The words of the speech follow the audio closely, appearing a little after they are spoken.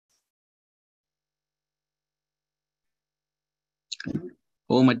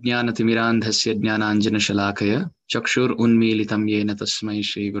ओम अज्ञानतिमिरान्धस्य ज्ञानाञ्जनशलाकया चक्षुरुन्मीलितं येन तस्मै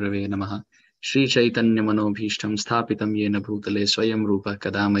श्रीगुरवे नमः। श्रीचैतन्यमनोभीष्टं स्थापितं येन भूतले स्वयं रूपः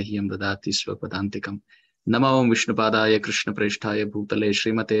कदा मह्यं ददाति स्वपदान्तिकम्। नमो विष्णुपादाय कृष्णप्रेष्ठाय भूतले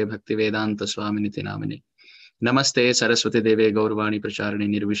श्रीमते भक्तिवेदान्तस्वामिनिति नामिने। नमस्ते सरस्वती देवे गौरवाणी प्रचारिणे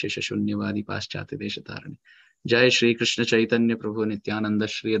निर्विशेष शून्यवादी पाश्चात्य देशतारिणे। जय श्री कृष्ण चैतन्य प्रभु नित्यानंद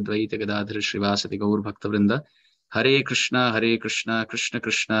श्री अद्वैत गदाधर श्रीवासदि गौर भक्तवृंद। हरे कृष्णा कृष्ण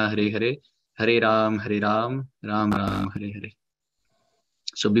कृष्ण हरे हरे, हरे Ram Ram Ram Hare Hare.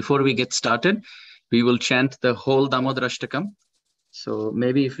 So before we get started, we will chant the whole Damodar Astakam. So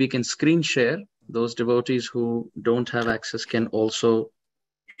maybe if we can screen share, those devotees who don't have access can also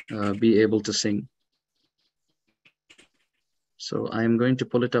be able to sing. So I am going to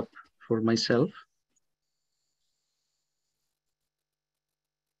pull it up for myself.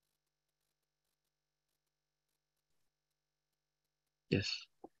 Yes.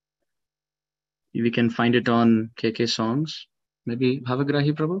 We can find it on KK Songs. Maybe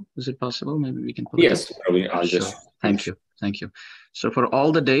Bhavagrahi Prabhu, is it possible? Maybe we can pull it up. Yes, Prabhu, I'll just... Thank you. Thank you. So for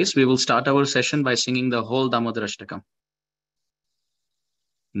all the days, we will start our session by singing the whole Damodar Ashtakam.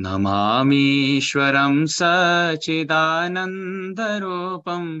 Namamishwaram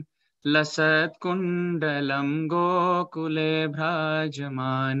Sachidanandarupam Lasat Kundalam Gokule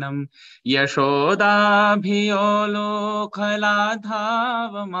Bhrajamanam Yashodabhiyolo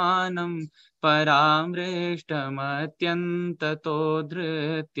Khaladhavamanam Paramreshtamatyantato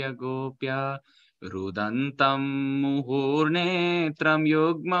Dhritya Gopya Rudantam Muhurnetram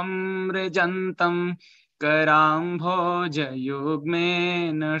Yugmam Rejantam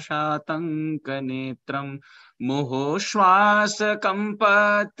कराम्भोजयुग्मेन शातङ्कनेत्रम्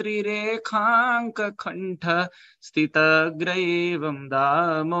मुहुश्वासकम्पत्रिरेखाङ्ककण्ठ स्थितग्रैवं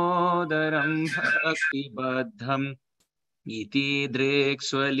दामोदरं भक्तिबद्धम् इति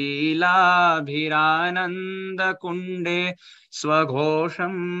दृक्स्वलीलाभिरानन्दकुण्डे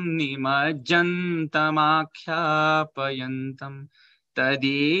स्वघोषं निमज्जन्तमाख्यापयन्तम्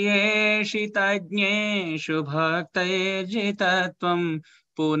तदीयेषु भक्तैर्जितत्वं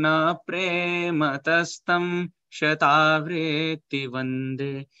पुनः प्रेमतस्तं शतावृत्ति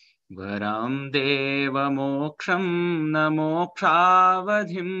वन्दे वरं देवमोक्षं न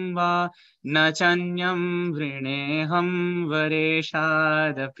मोक्षावधिं वा न चन्यं वृणेऽहं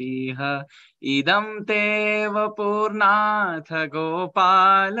वरेशादपीह इदं तेव पूर्णाथ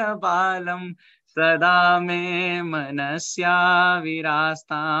गोपालबालं सदा मे मनस्या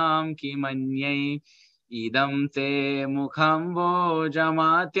विरास्तां किमन्यै इदं ते मुखं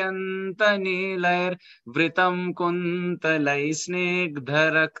भोजमात्यन्तनीलैर्वृतं कुन्तलैः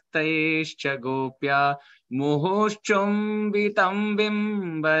स्निग्धरक्तैश्च गोप्या मुहुश्चुम्बितं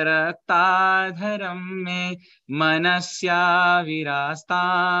बिम्बरक्ताधरं मे मनस्या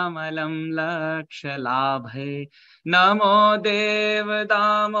विरास्तामलं लक्ष्यलाभे नमो देव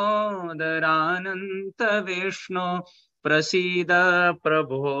दामोदरानन्त विष्णु प्रसीद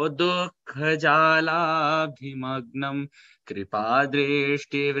प्रभो दुःखजालाभिमग्नं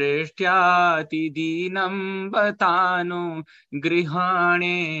कृपादृष्टिवृष्ट्यातिदीनं बतानु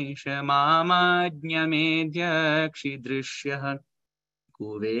गृहाणेश मामज्ञमेध्यक्षिदृश्यः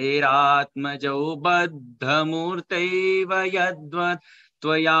कुबेरात्मजौ बद्धमूर्तैव यद्वत्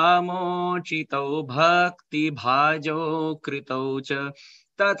त्वया मोचितौ भक्तिभाजौ कृतौ च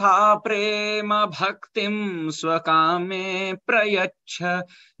तथा प्रेम भक्तिं स्वकामे प्रयच्छ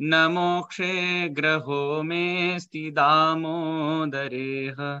न मोक्षे ग्रहो मेऽस्ति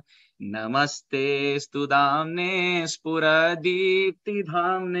दामोदरेह नमस्ते स्तु दाम्ने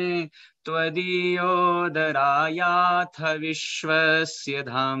स्फुरदीप्तिधाम्ने त्वदीयोदरायाथ विश्वस्य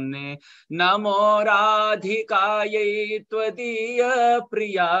धाम्ने नमो राधिकायै त्वदीय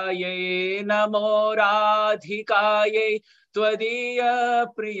प्रियायै नमो राधिकायै त्वदीय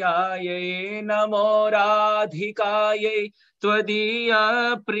प्रियायै नमो राधिकायै त्वदीय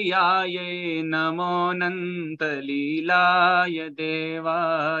प्रियायै नमोऽनन्तलीलाय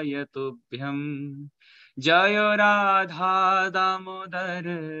देवाय तुभ्यम् जय राधा दामोदर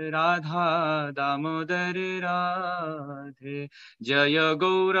राधे जय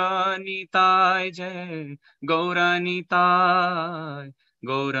गौरानिताय जय गौरानिताय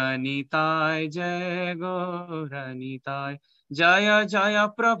गौरानिताय जय गौरानिताय जय जय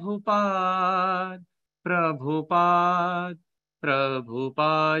प्रभुपाद प्रभुपाद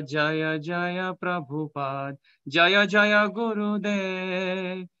प्रभुपाद जय जय प्रभुपाद जय जय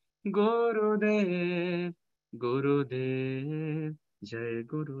गुरुदेव गुरुदेव गुरुदेव जय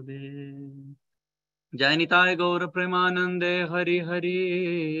गुरुदेव जय निताय गौर प्रेमानंदे Hari Hari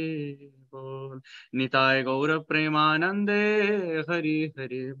bol. Nitai Gaura Premanande Hari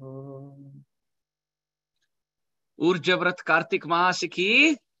Hari bol. ऊर्जव्रत Kartik मास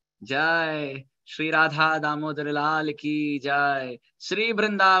की जय, श्री राधा दामोदर लाल की जय, श्री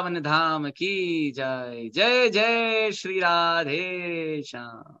वृंदावन धाम की जय, जय जय Shri Radhe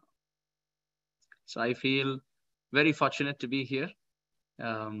Shyam. So I feel very fortunate to be here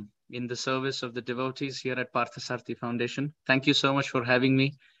in the service of the devotees here at Parthasarthi Foundation. Thank you so much for having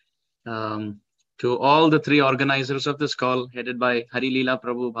me. To all the three organizers of this call, headed by Hari Leela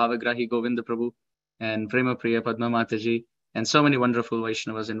Prabhu, Bhavagrahi Govinda Prabhu, and Prema Priya Padma Mataji, and so many wonderful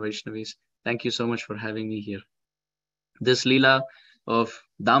Vaishnavas and Vaishnavis. Thank you so much for having me here. This Leela of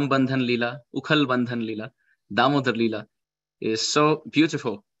Dam Bandhan Leela, Ukhal Bandhan Leela, Damodar Leela is so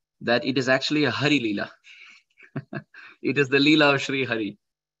beautiful that it is actually a Hari Leela. It is the Leela of Sri Hari,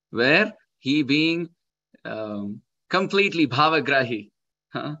 where he being completely Bhavagrahi,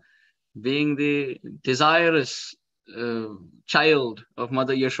 being the desirous child of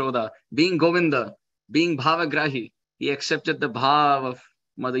Mother Yashoda, being Govinda, being Bhavagrahi, he accepted the Bhav of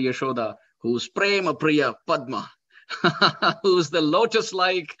Mother Yashoda, who's Prema Priya Padma, who's the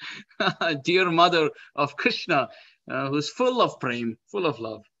lotus-like dear mother of Krishna, who's full of prem, full of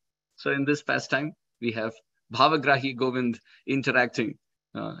love. So in this pastime, we have Bhavagrahi Govind interacting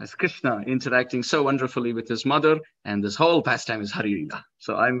as Krishna interacting so wonderfully with his mother, and this whole pastime is Hari Leela.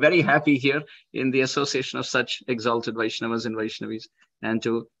 So I'm very happy here in the association of such exalted Vaishnavas and Vaishnavis, and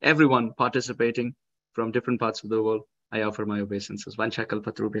to everyone participating from different parts of the world, I offer my obeisances. Vancha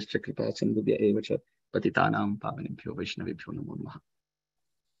kalpatarubhyascha kripa sindhubhya eva cha patitanam pavanebhyo vaishnavebhyo namo namaha.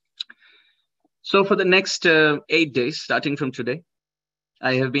 So for the next 8 days, starting from today,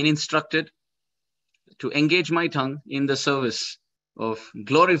 I have been instructed to engage my tongue in the service of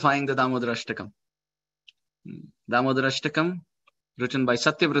glorifying the Damodar Astakam. Damodar Astakam, written by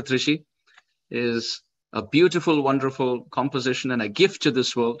Satyavrat Rishi, is a beautiful, wonderful composition and a gift to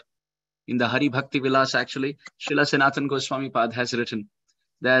this world. In the Hari Bhakti Vilas, actually, Srila Sanatana Goswami Pad has written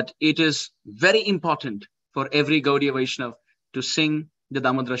that it is very important for every Gaudiya Vaishnav to sing the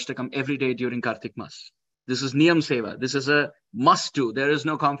Damodar Astakam every day during Kartik Mas. This is Niyam Seva. This is a must do. There is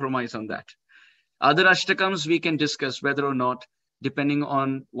no compromise on that. Other Ashtakams we can discuss whether or not, depending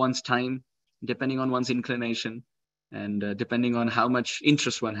on one's time, depending on one's inclination, and depending on how much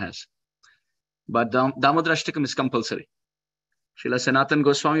interest one has. But Damodar Ashtakam is compulsory. Srila Sanatana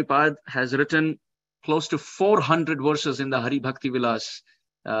Goswami Pad has written close to 400 verses in the Hari Bhakti Vilas,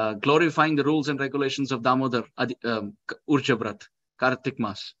 glorifying the rules and regulations of Damodar, Urjavrat, Kartik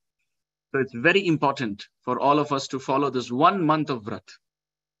Mas. So it's very important for all of us to follow this 1 month of Vrat.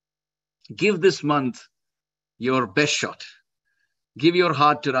 Give this month your best shot. Give your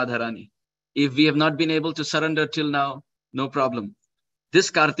heart to Radharani. If we have not been able to surrender till now, no problem. This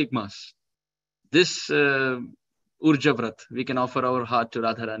Kartik Mas, this Urjavrat, we can offer our heart to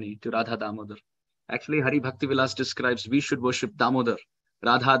Radharani, to Radha Damodar. Actually, Hari Bhakti Vilas describes we should worship Damodar,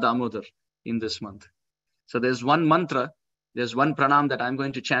 Radha Damodar in this month. So there's one mantra, there's one pranam that I'm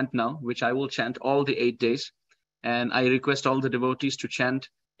going to chant now, which I will chant all the 8 days. And I request all the devotees to chant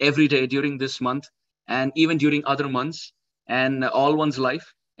every day during this month and even during other months and all one's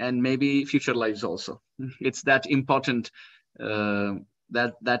life and maybe future lives also. It's that important,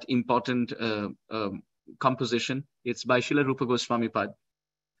 composition. It's by Srila Rupa Goswami Pad,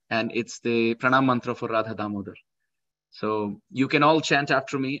 and it's the pranam mantra for Radha Damodar. So you can all chant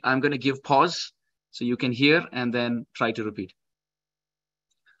after me. I'm going to give pause so you can hear and then try to repeat.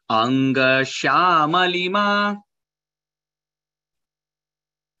 Anga Shamalima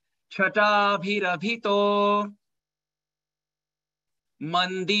Chhatabhirabhito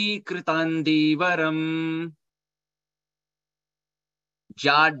Mandi Kritandivaram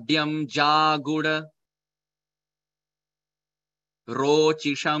Jadyam Jaguda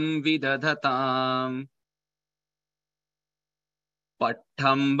Rochisham Vidadhatam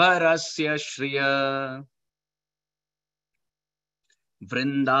Pattambarasya Shriya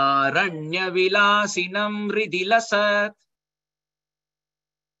Vrindaranya Vilasinam Ridilasat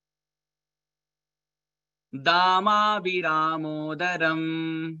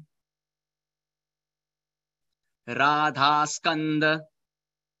Damabhiramodaram Radhaskanda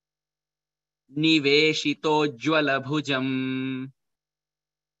Niveshito Bhujam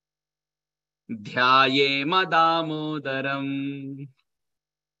Dhyaye Madamodaram.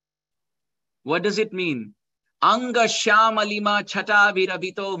 What does it mean? Anga Shamalima Chata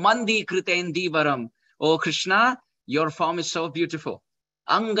Virabito Mandi Kritendivaram. Oh Krishna, your form is so beautiful.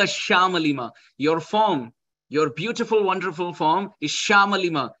 Anga Shamalima, your form, your beautiful, wonderful form is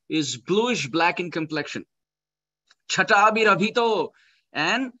Shamalima, is bluish black in complexion. Chata Virabito,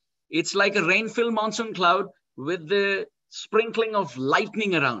 and It's like a rain-filled monsoon cloud with the sprinkling of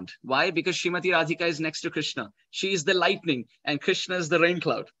lightning around. Why? Because Srimati Radhika is next to Krishna. She is the lightning and Krishna is the rain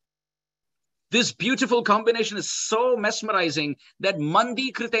cloud. This beautiful combination is so mesmerizing that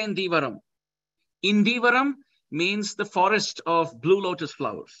Mandi Krita Indivaram. Indivaram means the forest of blue lotus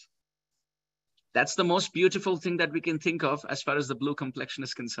flowers. That's the most beautiful thing that we can think of as far as the blue complexion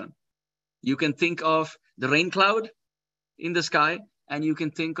is concerned. You can think of the rain cloud in the sky, and you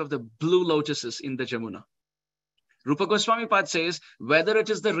can think of the blue lotuses in the Jamuna. Rupa Goswami Pad says, whether it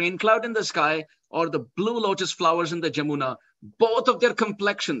is the rain cloud in the sky or the blue lotus flowers in the Jamuna, both of their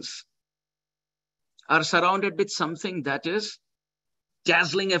complexions are surrounded with something that is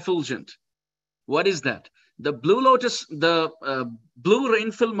dazzling effulgent. What is that? The blue lotus, the blue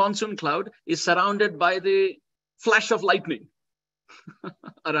rain-filled monsoon cloud is surrounded by the flash of lightning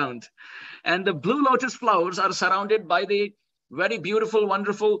around. And the blue lotus flowers are surrounded by the very beautiful,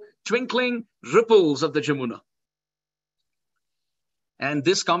 wonderful, twinkling ripples of the Jamuna. And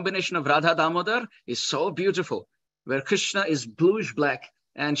this combination of Radha Damodar is so beautiful, where Krishna is bluish black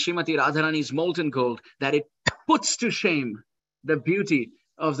and Srimati Radharani is molten gold, that it puts to shame the beauty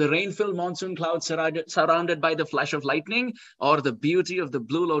of the rain-filled monsoon cloud surrounded by the flash of lightning, or the beauty of the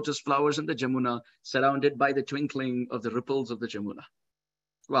blue lotus flowers in the Jamuna surrounded by the twinkling of the ripples of the Jamuna.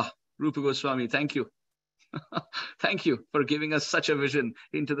 Wow, Rupa Goswami, thank you. Thank you for giving us such a vision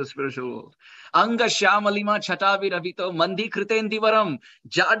into the spiritual world. Anga Shyamalima Chatavi Ravito Mandi Kritendivaram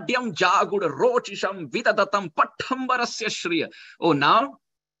Jadyam Jagud Rochisham Vidadatam Pattambarasya Shriya. Oh, now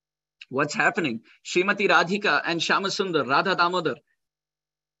what's happening? Srimati Radhika and Shyamasundar, Radha Damodar,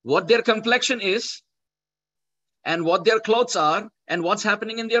 what their complexion is and what their clothes are and what's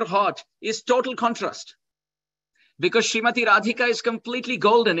happening in their heart is total contrast. Because Srimati Radhika is completely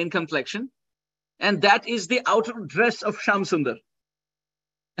golden in complexion, and that is the outer dress of Shyamasundar.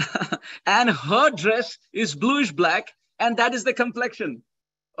 And her dress is bluish black, and that is the complexion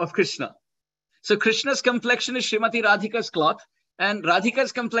of Krishna. So Krishna's complexion is Srimati Radhika's cloth, and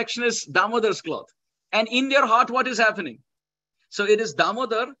Radhika's complexion is Damodar's cloth. And in their heart, what is happening? So it is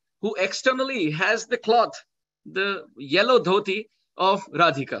Damodar who externally has the cloth, the yellow dhoti of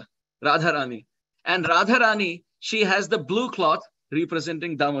Radhika, Radharani. And Radharani, she has the blue cloth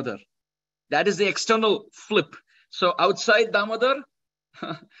representing Damodar. That is the external flip. So outside Damodar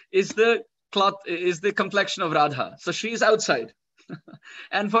is the cloth, is the complexion of Radha. So she is outside.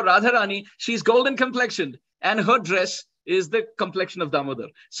 And for Radharani, she's golden complexioned, and her dress is the complexion of Damodar.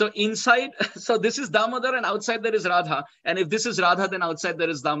 So inside, so this is Damodar and outside there is Radha. And if this is Radha, then outside there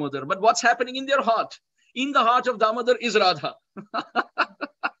is Damodar. But what's happening in their heart? In the heart of Damodar is Radha.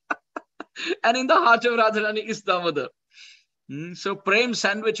 And in the heart of Radharani is Damodar. So Prem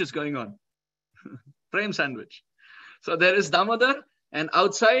sandwich is going on. Prem sandwich. So there is Damodar, and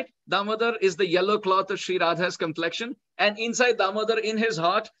outside Damodar is the yellow cloth of Sri Radha's complexion. And inside Damodar, in his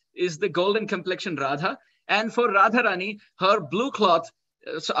heart, is the golden complexion Radha. And for Radharani, her blue cloth,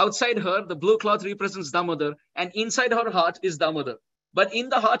 so outside her, the blue cloth represents Damodar, and inside her heart is Damodar. But in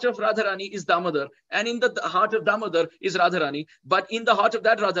the heart of Radharani is Damodar, and in the heart of Damodar is Radharani. But in the heart of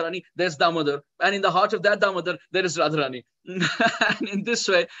that Radharani, there's Damodar, and in the heart of that Damodar, there is Radharani. And in this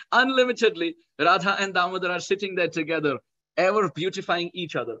way, unlimitedly, Radha and Damodar are sitting there together, ever beautifying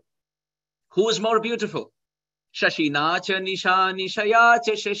each other. Who is more beautiful? Shashi Nacha Nisha Nishaya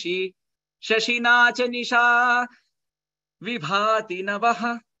Cha Shashi. Shashi Nacha Nisha Vibhati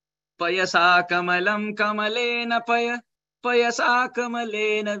Navaha Payasa Kamalam Kamalena Paya Payasa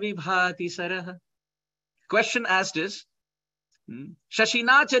Kamalena Vibhati Saraha. Question asked is,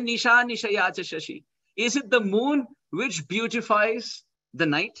 Shashinacha Nisha Nishayacha Shashi. Is it the moon which beautifies the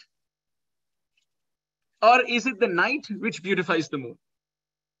night? Or is it the night which beautifies the moon?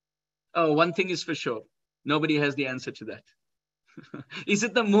 Oh, one thing is for sure. Nobody has the answer to that. Is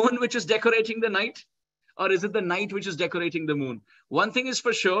it the moon which is decorating the night? Or is it the night which is decorating the moon? One thing is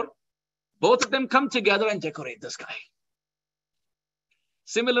for sure. Both of them come together and decorate the sky.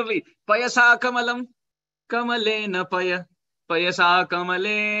 Similarly, Payasa Kamalam Kamalena Paya Payasa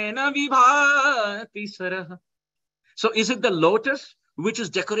Kamalena Vibhati Saraha. So is it the lotus which is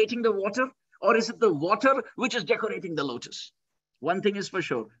decorating the water, or is it the water which is decorating the lotus? One thing is for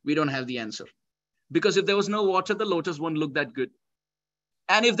sure, we don't have the answer. Because if there was no water, the lotus won't look that good.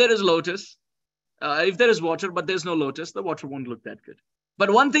 And if there is lotus, if there is water, but there's no lotus, the water won't look that good. But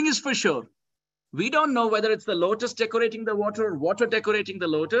one thing is for sure, we don't know whether it's the lotus decorating the water or water decorating the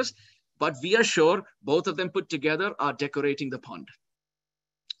lotus, but we are sure both of them put together are decorating the pond.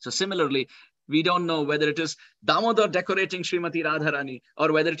 So similarly, we don't know whether it is Damodar decorating Srimati Radharani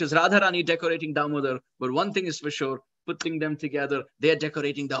or whether it is Radharani decorating Damodar, but one thing is for sure, putting them together. They're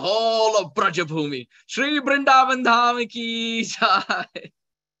decorating the whole of Brajabhumi. Shri Vrindavan Dham ki jai.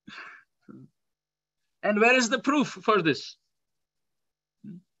 And where is the proof for this?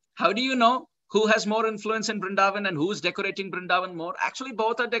 How do you know who has more influence in Vrindavan and who's decorating Vrindavan more? Actually,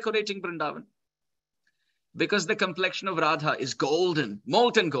 both are decorating Vrindavan. Because the complexion of Radha is golden,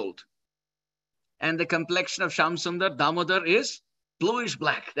 molten gold. And the complexion of Shamsundar, Damodar, is bluish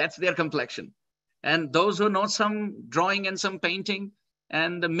black. That's their complexion. And those who know some drawing and some painting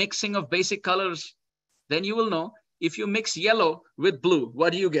and the mixing of basic colors, then you will know if you mix yellow with blue,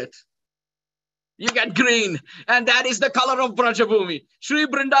 what do you get? You get green. And that is the color of Brajabhumi. Sri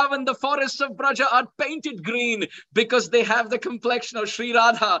Vrindavan, the forests of Braja are painted green because they have the complexion of Sri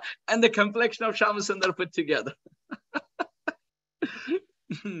Radha and the complexion of Shyamsundar put together.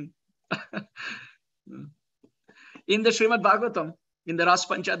 In the Srimad Bhagavatam, in the Ras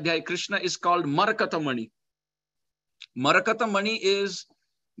Panchadhyaya, Krishna is called Marakatamani. Marakatamani is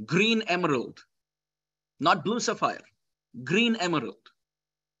green emerald, not blue sapphire, green emerald.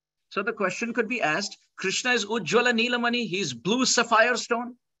 So the question could be asked, Krishna is Ujjvala Neelamani, he's blue sapphire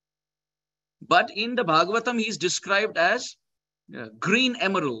stone. But in the Bhagavatam, he's described as green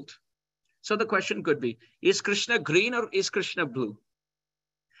emerald. So the question could be, is Krishna green or is Krishna blue?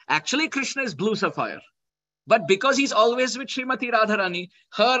 Actually, Krishna is blue sapphire. But because he's always with Srimati Radharani,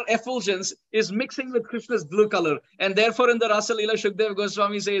 her effulgence is mixing with Krishna's blue color. And therefore in the Rasa Leela, Shukdev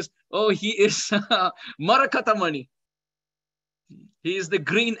Goswami says, oh, he is Marakatamani. He is the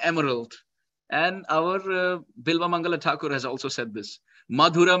green emerald. And our Bilva Mangala Thakur has also said this.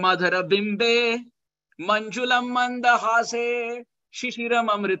 Madhura Madhara Bimbe, Manjulam Mandahase, Shishiram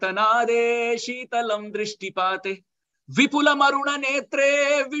Amritanade, Shitalam Drishtipate, Vipula Maruna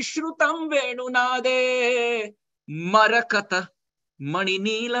Netre, Vishrutam Venunade, Marakata Mani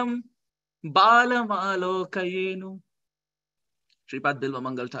Neelam, Balamalo Kayenu. Sripad Bilva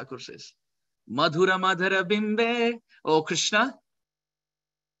Mangal Thakur says, Madhura Madhara Bimbe, oh Krishna,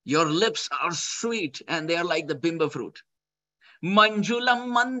 your lips are sweet and they are like the bimba fruit.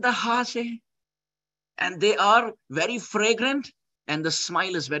 Manjulam mandahase, and they are very fragrant and the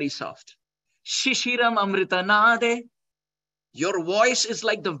smile is very soft. Shishiram amritanade, your voice is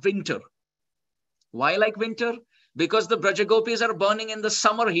like the winter. Why like winter? Because the Brajagopis are burning in the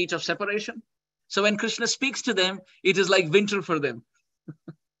summer heat of separation. So when Krishna speaks to them, it is like winter for them.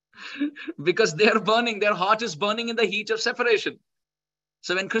 Because they are burning, their heart is burning in the heat of separation.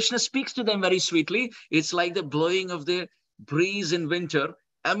 So when Krishna speaks to them very sweetly, it's like the blowing of the breeze in winter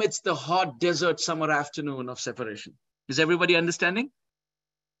amidst the hot desert summer afternoon of separation. Is everybody understanding?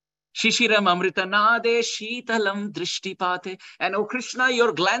 Shishiram amritanade shitalam drishtipate. And oh Krishna,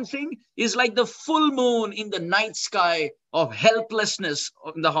 your glancing is like the full moon in the night sky of helplessness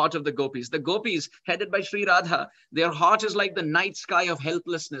in the heart of the gopis. The gopis headed by Sri Radha, their heart is like the night sky of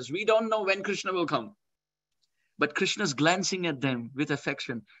helplessness. We don't know when Krishna will come. But Krishna's glancing at them with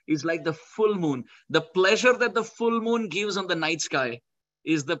affection is like the full moon. The pleasure that the full moon gives on the night sky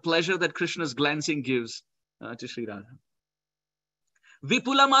is the pleasure that Krishna's glancing gives to Sri Radha.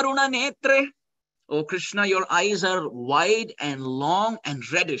 Vipula maruna netre. Oh Krishna, your eyes are wide and long and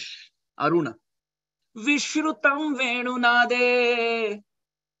reddish. Aruna. Vishrutam venunade.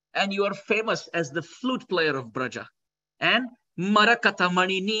 And you are famous as the flute player of Braja. And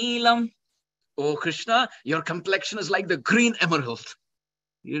Marakatamani Neelam. Oh Krishna, your complexion is like the green emerald.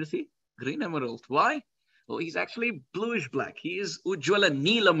 You see? Green emerald. Why? Oh, he's actually bluish black. He is Ujjvala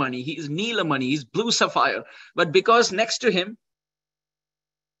Neelamani. He is Neelamani. He's blue sapphire. But because next to him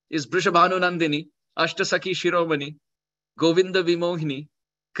is Brishabhanu Nandini, Ashtasaki Shiromani, Govinda Vimohini,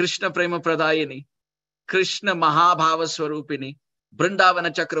 Krishna Prema Pradayani, Krishna Mahabhava Swarupini,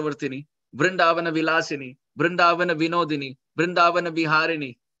 Brindavana Chakravartini, Brindavana Vilasini, Brindavana Vinodini, Brindavana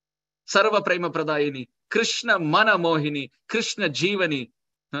Viharini, Sarva Prema Pradayini, Krishna Mana Mohini, Krishna Jivani.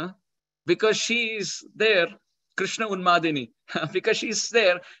 Because she is there, Krishna Unmadini. Because she's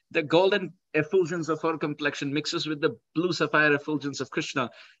there, the golden effulgence of her complexion mixes with the blue sapphire effulgence of Krishna,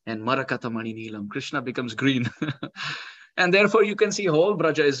 and Marakata Mani Neelam. Krishna becomes green. And therefore you can see whole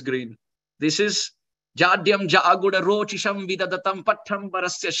Braja is green. This is Jadyam Jaaguda Rochisham Vidadatam Pattam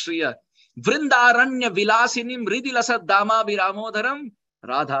Parasya Shriya. Vrindaranya Vilasinim Ridilasa Dama Viramodaram.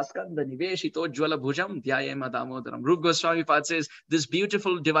 Radhaskanda Niveshito Jwala Bhujam Dhyayema Damodaram. Rup Goswami Pad says this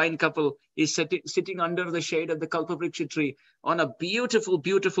beautiful divine couple is sitting under the shade of the Kalpavriksha tree on a beautiful,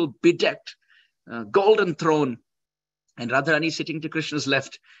 beautiful bedecked golden throne. And Radharani is sitting to Krishna's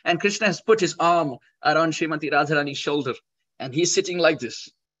left. And Krishna has put his arm around Srimati Radharani's shoulder. And he's sitting like this.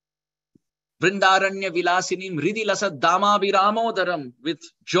 Vrindaranya Vilasinim Ridilasa Dama Viramodaram. With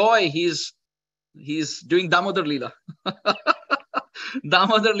joy, he is He's doing Damodar Leela.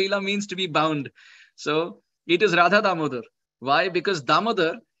 Damodar Leela means to be bound. So it is Radha Damodar. Why? Because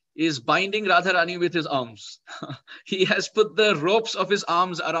Damodar is binding Radharani with his arms. He has put the ropes of his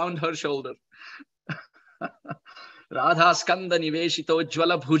arms around her shoulder. Radha Skanda Niveshito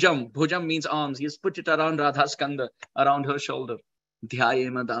Jwala Bhujam. Bhujam means arms. He has put it around Radha Skanda, around her shoulder.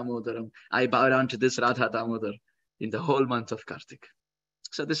 Dhyayema Damodaram. I bow down to this Radha Damodar in the whole month of Kartik.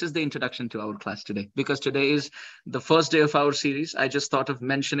 So this is the introduction to our class today. Because today is the first day of our series, I just thought of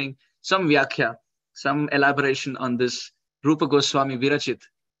mentioning some vyakhya, some elaboration on this Rupa Goswami Virachit.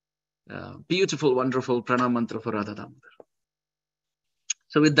 Beautiful, wonderful pranam mantra for Radha Damodar.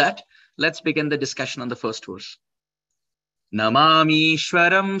 So with that, let's begin the discussion on the first verse. Namami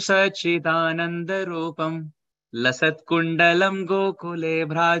Shwaram Sachidananda Rupam Lasat Kundalam Gokule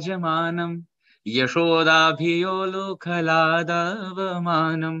Bhrajamanam Yashodabhiyo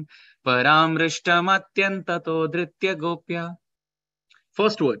Lokhaladavamanam Paramrishtamatyantato Dritya Gopya.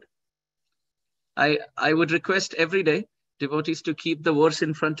 First word. I would request every day devotees to keep the verse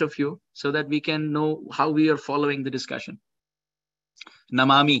in front of you so that we can know how we are following the discussion.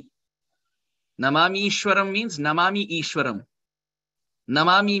 Namami. Namami Ishwaram means Namami Ishwaram.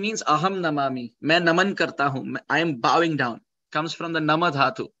 Namami means Aham Namami. Main naman karta hu. I am bowing down. Comes from the Nama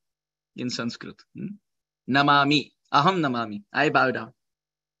Dhatu in Sanskrit. Namami. Aham Namami. I bow down.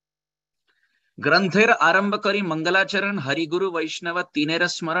 Granthir Aramba Kari Mangalacharan Hari Guru Vaishnava Tinera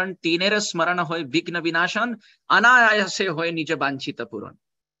Smarana Hoy Vigna Vinashan Anayase Hoy Nija Banchita Puran.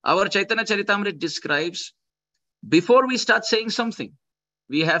 Our Chaitanya Charitamrita describes before we start saying something,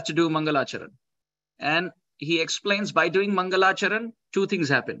 we have to do Mangalacharan. And he explains by doing Mangalacharan, two things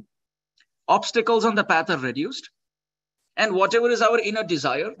happen. Obstacles on the path are reduced, and whatever is our inner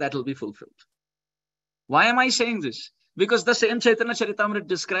desire, that will be fulfilled. Why am I saying this? Because the same Chaitanya Charitamrita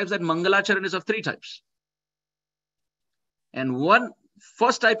describes that Mangalacharan is of three types. And one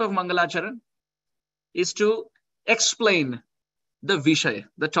first type of Mangalacharan is to explain the Vishaya,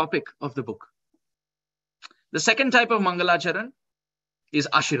 the topic of the book. The second type of Mangalacharan is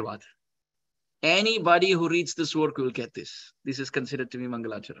Ashirvad. Anybody who reads this work will get this. This is considered to be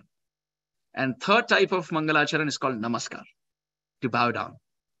Mangalacharan. And third type of Mangalacharan is called Namaskar, to bow down.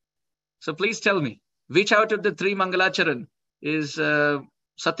 So please tell me, which out of the three Mangalacharan is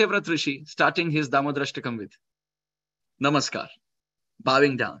Satyavrat Rishi starting his Damodarashtakam with? Namaskar,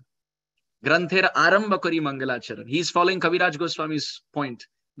 bowing down. Granthera Aramba Kari Mangalacharan. He is following Kaviraj Goswami's point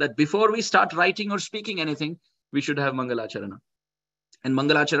that before we start writing or speaking anything, we should have Mangalacharana. And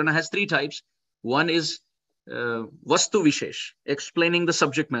Mangalacharana has three types. One is Vastu Vishesh, explaining the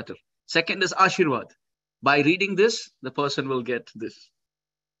subject matter. Second is Ashirvad. By reading this, the person will get this.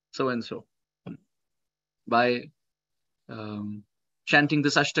 So and so. By chanting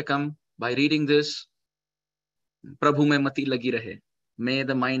this Astakam, by reading this, Prabhu mein mati lagi rahe. May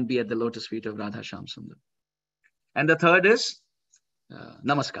the mind be at the lotus feet of Radha Shyam Sundar. And the third is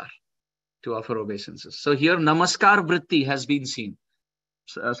Namaskar, to offer obeisances. So here Namaskar Vritti has been seen.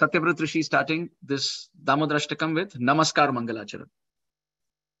 Satyavrat Rishi starting this Damodarashtakam with Namaskar Mangalacharan.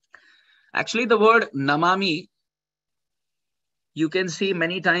 Actually, the word Namami, you can see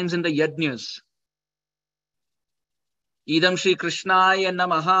many times in the Yajnas. Idam Shri Krishnaya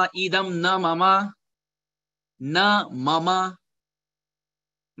Namaha, Idam Na Mama, Na Mama.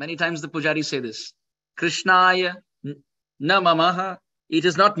 Many times the pujaris say this. Krishnaya Na Mamaha, it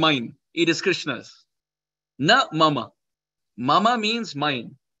is not mine, it is Krishna's. Na Mama. Mama means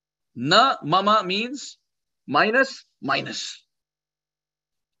mine. Na Mama means minus, minus.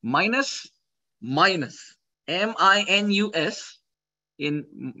 Minus, minus. M-I-N-U-S in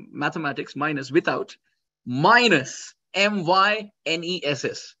mathematics, minus, without. Minus,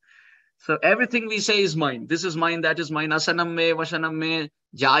 M-Y-N-E-S-S. So everything we say is mine. This is mine, that is mine. Asanam me, vashanam me,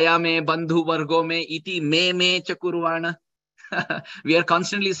 jaya me, bandhu vargo me, iti me chakurvana. We are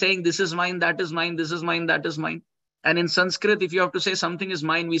constantly saying this is mine, that is mine, this is mine, that is mine. And in Sanskrit, if you have to say something is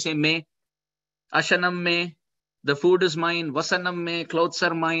mine, we say me. Ashanam me, the food is mine. Vasanam me, clothes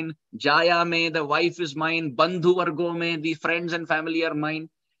are mine. Jaya me, the wife is mine. Bandhu vargo me, the friends and family are mine.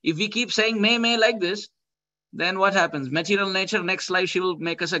 If we keep saying me like this, then what happens? Material nature, next life, she will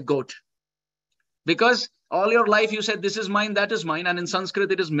make us a goat. Because all your life you said this is mine, that is mine. And in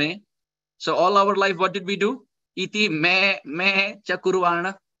Sanskrit, it is me. So all our life, what did we do? Iti me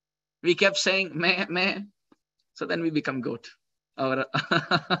chakurvana. We kept saying me. So then we become goat. Our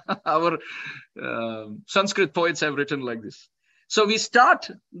Sanskrit poets have written like this. So we start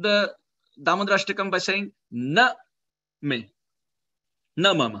the Damodarashtakam by saying na me,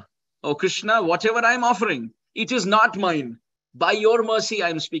 na mama. Oh Krishna, whatever I am offering, it is not mine. By your mercy, I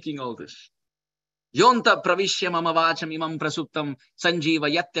am speaking all this. Yonta pravishya mama vacham imam prasuptam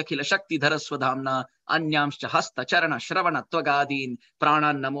sanjeeva yatya khila shakti dharaswadhamna anyamscha hasta charana shravana tvagadin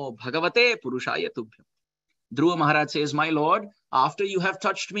pranan namo bhagavate purushaya tubhyam. Dhruva Maharaj says, my Lord, after you have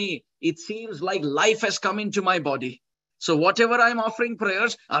touched me, it seems like life has come into my body. So whatever I'm offering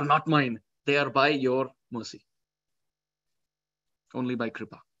prayers are not mine. They are by your mercy. Only by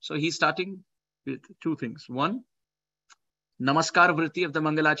Kripa. So he's starting with two things. One, Namaskar Vritti of the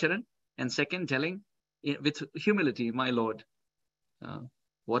Mangalacharan. And second, telling with humility, my Lord,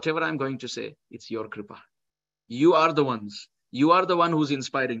 whatever I'm going to say, it's your Kripa. You are the ones. You are the one who's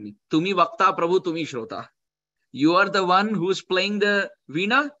inspiring me. Tumi Vakta Prabhu, Tumi Shrota. You are the one who's playing the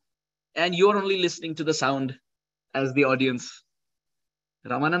veena and you're only listening to the sound as the audience.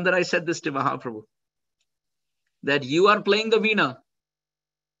 Ramananda, I said this to Mahaprabhu, that you are playing the veena.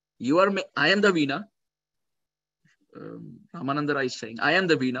 I am the veena. Ramananda is saying, I am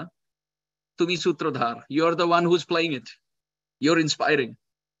the veena. Tumi Sutradhar. You're the one who's playing it. You're inspiring.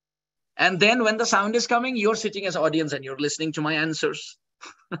 And then when the sound is coming, you're sitting as audience and you're listening to my answers.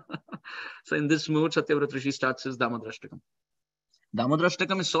 So in this mood, Satyavrata Rishi starts his Damodar Astakam. Damodar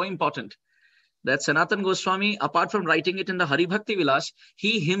Astakam is so important that Sanatana Goswami, apart from writing it in the Hari Bhakti Vilas,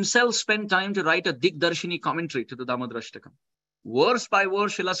 he himself spent time to write a Digdarshini commentary to the Damodar Astakam. Verse by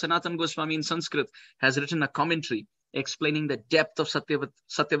verse, Srila Sanatana Goswami in Sanskrit has written a commentary explaining the depth of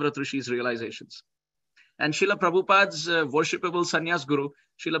Satyavrata Rishi's realizations. And Srila Prabhupada's worshipable sannyas guru,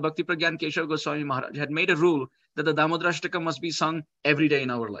 Srila Bhakti Pragyan Keshav Goswami Maharaj, had made a rule that the Damodar Astakam must be sung every day in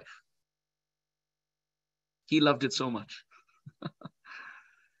our life. He loved it so much.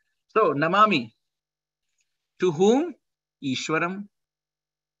 So, Namami. To whom? Ishwaram.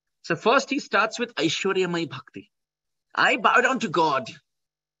 So first he starts with Aishwaryamai Bhakti. I bow down to God.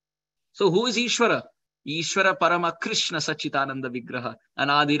 So who is Ishwara? Ishwara Parama Krishna Sachitananda Vigraha.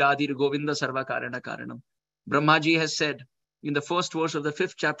 Anadir Adir Govinda Sarva Karana Karanam. Brahmaji has said in the first verse of the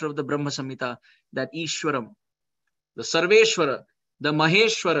 5th chapter of the Brahma Samhita that Ishwaram, the Sarveshwara, the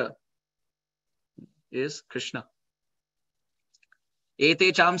Maheshwara is Krishna.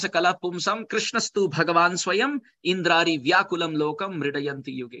 Ete chamsa kala pumsam Krishnastu Bhagavan Swayam Indrari Vyakulam Lokam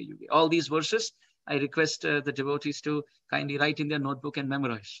Mridayanti Yuge Yuge. All these verses, I request the devotees to kindly write in their notebook and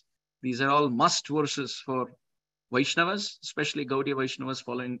memorize. These are all must verses for Vaishnavas, especially Gaudiya Vaishnavas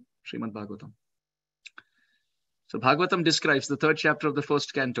following Srimad Bhagavatam. So Bhagavatam describes the 3rd chapter of the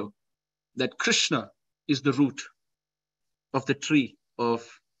 1st canto that Krishna is the root of the tree of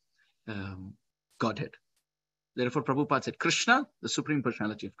Godhead. Therefore, Prabhupada said, Krishna, the Supreme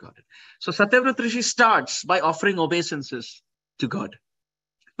Personality of Godhead. So Satyavrata Rishi starts by offering obeisances to God.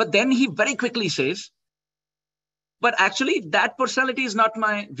 But then he very quickly says, but actually that personality is not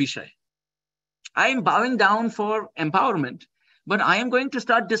my Vishay. I am bowing down for empowerment, but I am going to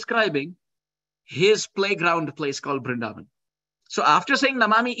start describing his playground place called Vrindavan. So after saying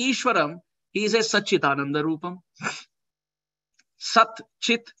Namami Ishwaram, he says Satchitananda Rupam. Sat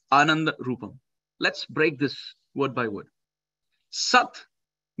Chit Ananda Rupam. Let's break this word by word. Sat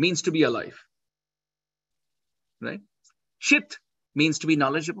means to be alive. Right? Chit means to be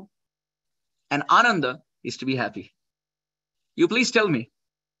knowledgeable. And Ananda is to be happy. You please tell me,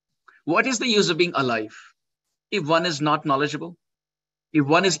 what is the use of being alive if one is not knowledgeable? If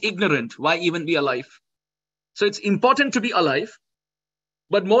one is ignorant, why even be alive? So it's important to be alive,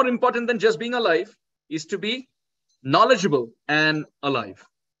 but more important than just being alive is to be knowledgeable and alive.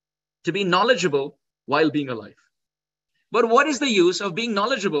 To be knowledgeable while being alive. But what is the use of being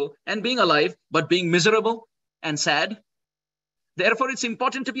knowledgeable and being alive, but being miserable and sad? Therefore, it's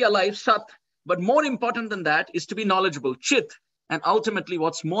important to be alive, Sat, but more important than that is to be knowledgeable, Chit, and ultimately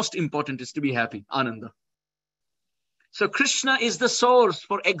what's most important is to be happy, Ananda. So Krishna is the source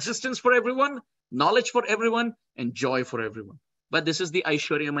for existence for everyone, knowledge for everyone, and joy for everyone. But this is the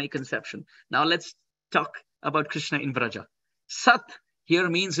Aishwaryamai conception. Now let's talk about Krishna in Vraja. Sat here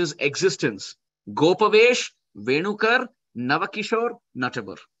means his existence. Gopavesh, Venukar, Navakishore,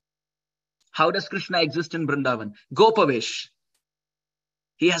 Natavar. How does Krishna exist in Vrindavan? Gopavesh.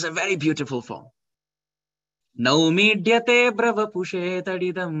 He has a very beautiful form. Naumidyate bravapushe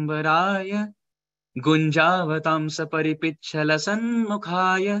tadidambaraya Gunjavatam saparipicchala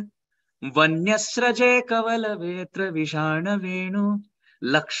sanmukhaya Vanyasraje kavala vetra vishana venu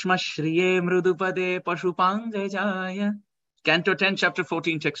Lakshmashriye mrudupade pashupangajaya. Canto 10, chapter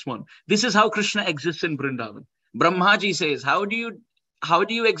 14, text 1. This is how Krishna exists in Vrindavan. Brahmaji says, how do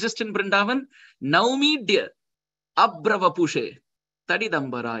you exist in Vrindavan? Naumidya abravapushe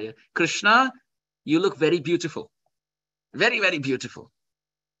tadidambaraya. Krishna, you look very beautiful. Very, very beautiful.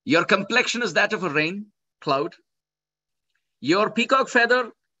 Your complexion is that of a rain cloud. Your peacock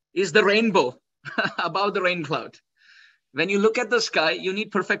feather is the rainbow above the rain cloud. When you look at the sky, you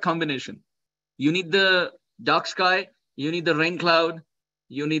need perfect combination. You need the dark sky, you need the rain cloud,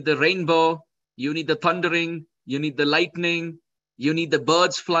 you need the rainbow, you need the thundering, you need the lightning, you need the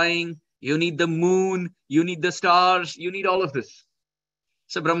birds flying, you need the moon, you need the stars, you need all of this.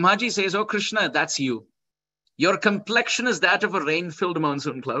 So Brahmaji says, oh Krishna, that's you. Your complexion is that of a rain-filled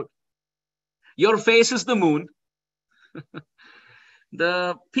monsoon cloud. Your face is the moon.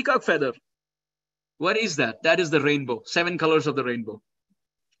 The peacock feather, what is that? That is the rainbow, 7 colors of the rainbow.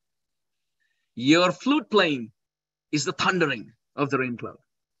 Your flute playing is the thundering of the rain cloud.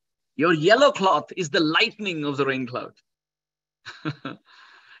 Your yellow cloth is the lightning of the rain cloud.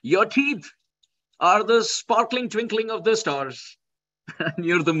 Your teeth are the sparkling twinkling of the stars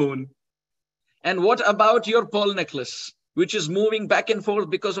near the moon. And what about your pearl necklace, which is moving back and forth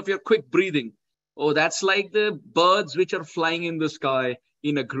because of your quick breathing? Oh, that's like the birds which are flying in the sky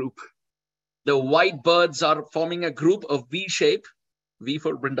in a group. The white birds are forming a group of V shape, V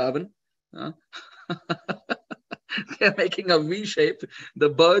for Vrindavan. They're making a V shape, the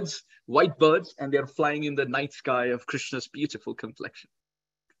birds, white birds, and they're flying in the night sky of Krishna's beautiful complexion.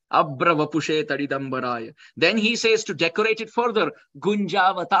 Abra vapushe tadidambaraya. Then he says to decorate it further,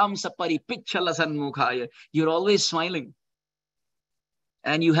 Gunjavatam sapari picchala sanmukhaya. You're always smiling.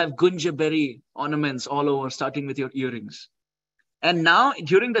 And you have gunja berry ornaments all over, starting with your earrings. And now,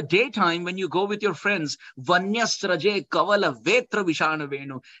 during the daytime, when you go with your friends, Vanyasraje kavala vetra vishana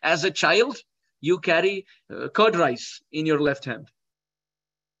venu. As a child, you carry curd rice in your left hand.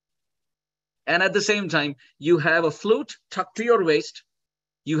 And at the same time, you have a flute tucked to your waist.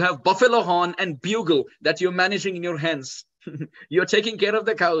 You have buffalo horn and bugle that you're managing in your hands. You're taking care of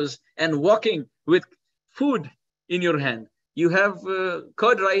the cows and walking with food in your hand. You have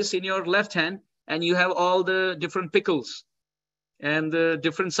curd rice in your left hand, and you have all the different pickles and the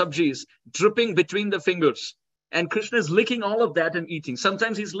different sabjis dripping between the fingers. And Krishna is licking all of that and eating.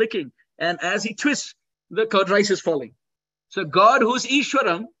 Sometimes he's licking, and as he twists, the curd rice is falling. So God, who's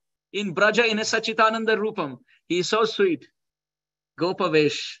Ishwaram, in Braja, in a Sachitananda Rupam, he is so sweet.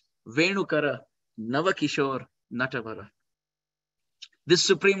 Gopavesh, Venukara, Navakishore, Natavara. This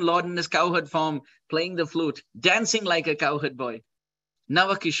Supreme Lord in his cowherd form, playing the flute, dancing like a cowherd boy.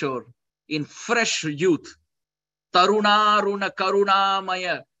 Navakishore, in fresh youth. Taruna Runa Karuna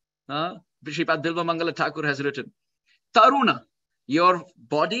Maya. Shripad Dilva Mangala Thakur has written. Taruna, your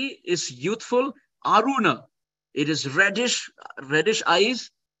body is youthful. Aruna, it is reddish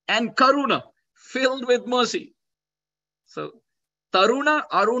eyes. And Karuna, filled with mercy. So, Taruna,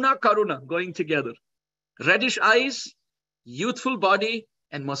 Aruna, Karuna, going together. Reddish eyes, youthful body,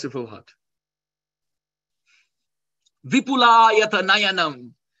 and merciful heart. Vipulayata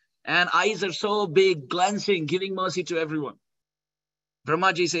Nayanam. And eyes are so big, glancing, giving mercy to everyone.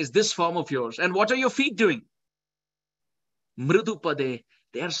 Brahmaji says, this form of yours. And what are your feet doing? Mridupade.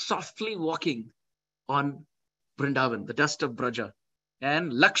 They are softly walking on Vrindavan, the dust of Braja.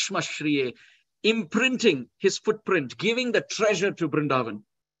 And Lakshma Shriye, imprinting his footprint, giving the treasure to Vrindavan.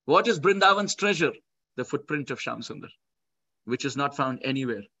 What is Vrindavan's treasure? The footprint of Shyamsundar, which is not found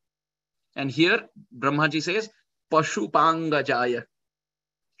anywhere. And here, Brahmaji says, Pashupanga Jaya.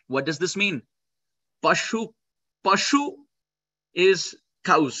 What does this mean? Pashu is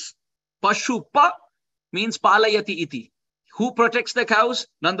cows. Pashupa means palayati iti. Who protects the cows?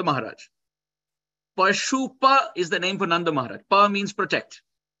 Nanda Maharaj. Pashupa is the name for Nanda Maharaj. Pa means protect.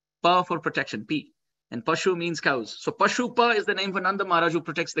 Pa for protection, P. And Pashu means cows. So Pashupa is the name for Nanda Maharaj who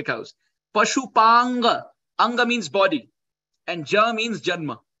protects the cows. Pashupanga. Anga means body. And Ja means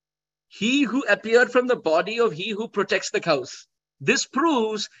Janma. He who appeared from the body of he who protects the cows. This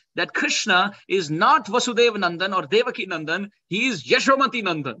proves that Krishna is not Vasudeva Nandan or Devaki Nandan. He is Yashomati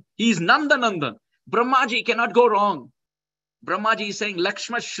Nandan. He is Nanda Nandan. Brahmaji cannot go wrong. Brahmaji is saying,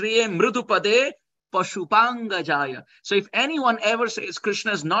 Lakshma Shriye Mridupade Pashupanga Jaya. So if anyone ever says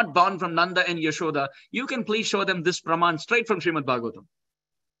Krishna is not born from Nanda and Yashoda, you can please show them this Praman straight from Srimad Bhagavatam.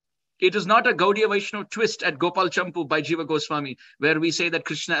 It is not a Gaudiya Vaishnava twist at Gopal Champu by Jiva Goswami, where we say that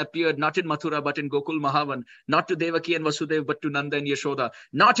Krishna appeared not in Mathura but in Gokul Mahavan, not to Devaki and Vasudeva but to Nanda and Yashoda,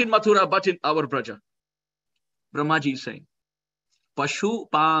 not in Mathura but in our Braja. Brahmaji is saying,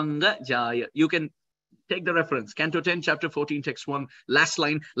 Pashupanga Jaya. You can take the reference. Canto 10, chapter 14, text 1, last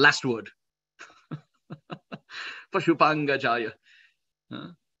line, last word. Pashupanga Jaya.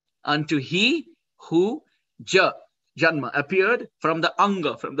 Unto he who Janma appeared from the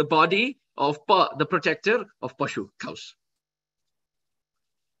anga, from the body of Pa, the protector of Pashu, cows.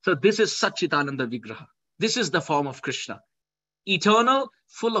 So this is Satchitananda Vigraha. This is the form of Krishna. Eternal,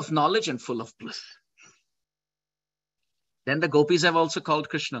 full of knowledge and full of bliss. Then the gopis have also called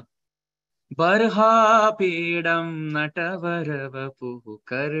Krishna बर्हापीडं नटवरवपुः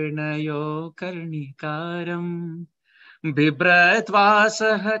कर्णयो कर्णिकारम्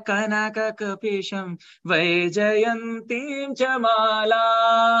बिभ्रत्वासः कनककपिशं वैजयन्तीं च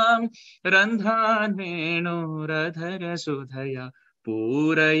मालां रन्ध्रान् वेणोरधरसुधया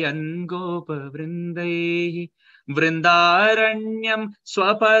पूरयन् गोपवृन्दैः वृन्दारण्यं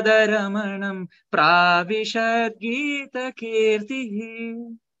स्वपदरमणं प्राविशद्गीतकीर्तिः.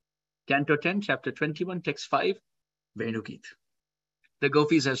 Canto 10, chapter 21, text 5, Venugit. The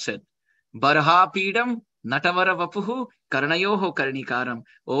gopis have said, Barhapidam Natavara Vapuhu Karnayoho Karnikaram.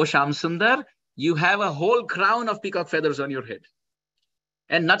 O Shamsundar, you have a whole crown of peacock feathers on your head.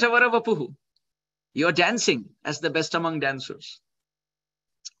 And Natavara Vapuhu, you're dancing as the best among dancers.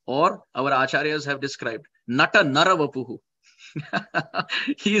 Or our acharyas have described, Nata Nara Vapuhu.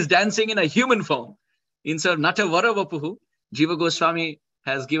 He is dancing in a human form. Instead of Natavara Vapuhu, Jiva Goswami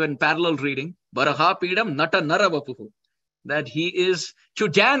has given parallel reading, Barahapidam Nata Nara Vapuhu. That he is to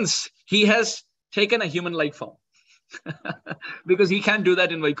dance, he has taken a human-like form. Because he can't do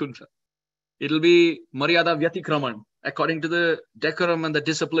that in Vaikuntha. It'll be Maryada Vyatikraman, according to the decorum and the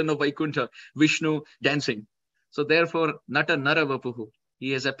discipline of Vaikuntha, Vishnu dancing. So therefore, Nata Nara Vapuhu.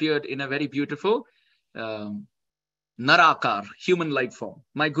 He has appeared in a very beautiful Narakar, human-like form.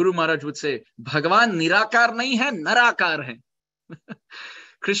 My Guru Maharaj would say, Bhagavan Nirakar nahi hai, Narakar hai.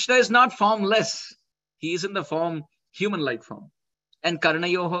 Krishna is not formless. He is in the form, human-like form. And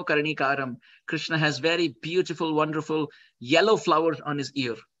Karnayoho Karnikaram. Krishna has very beautiful, wonderful yellow flowers on his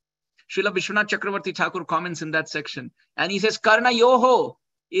ear. Srila Vishwanath Chakravarti Thakur comments in that section. And he says, Karnayoho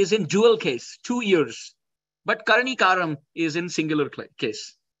is in dual case, 2 ears. But Karnikaram is in singular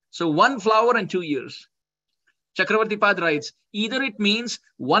case. So 1 flower and 2 ears. Chakravarti Pad writes, either it means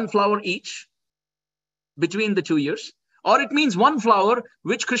 1 flower each between the 2 ears, or it means 1 flower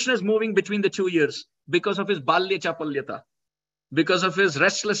which Krishna is moving between the 2 ears because of his balya chapalyata, because of his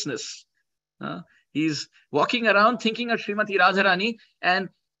restlessness. He's walking around thinking of Srimati Radharani, and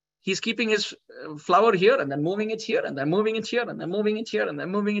he's keeping his flower here and then moving it here and then moving it here and then moving it here and then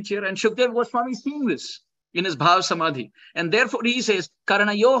moving it here. And Shukdev Goswami is seeing this in his Bhav Samadhi. And therefore he says,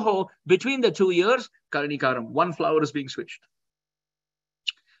 Karanayoho, between the 2 ears, Karnikaram, 1 flower is being switched.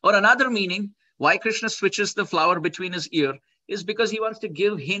 Or another meaning, why Krishna switches the flower between his ear is because he wants to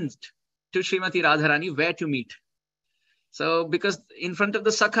give hint to Srimati Radharani where to meet. So because in front of the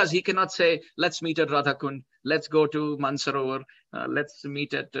Sakhas, he cannot say, let's meet at Radhakund, let's go to Mansarovar, let's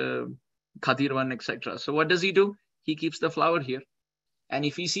meet at Khadirvan, etc. So what does he do? He keeps the flower here. And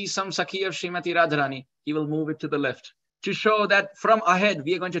if he sees some Sakhi of Srimati Radharani, he will move it to the left to show that from ahead,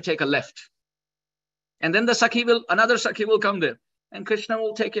 we are going to take a left. And then the Sakhi another Sakhi will come there. And Krishna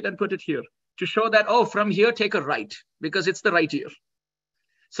will take it and put it here to show that, oh, from here, take a right, because it's the right ear.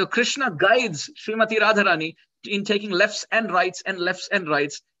 So Krishna guides Srimati Radharani in taking lefts and rights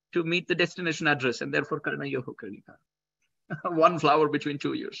to meet the destination address. And therefore, Karna Yoho Karnika. 1 flower between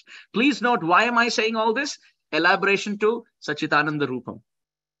 2 ears. Please note, why am I saying all this? Elaboration to Sachitananda Rupam.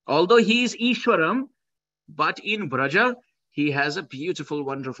 Although he is Ishwaram, but in Braja, he has a beautiful,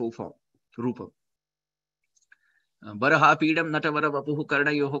 wonderful form, Rupam. Barahapidam Natavara Vapuhu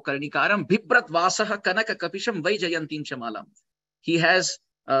Karnayoho Karnikaram Bibrat Vasaha Kanaka Kapisham Vaijayantim Chamalam. He has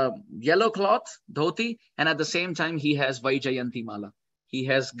yellow cloth, dhoti, and at the same time he has Vaijayanti Mala. He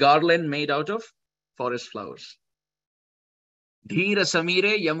has garland made out of forest flowers. Dhira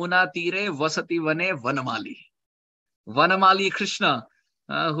Samire Yamuna Tire Vasati Vane Vanamali. Vanamali Krishna,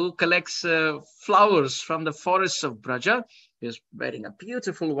 who collects flowers from the forests of Braja, is wearing a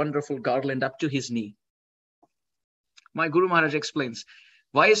beautiful, wonderful garland up to his knee. My Guru Maharaj explains,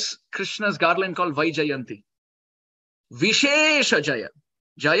 why is Krishna's garland called Vaijayanti? Vishesha Jaya.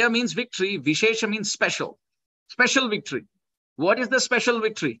 Jaya means victory. Vishesha means special. Special victory. What is the special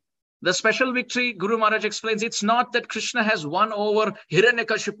victory? The special victory, Guru Maharaj explains, it's not that Krishna has won over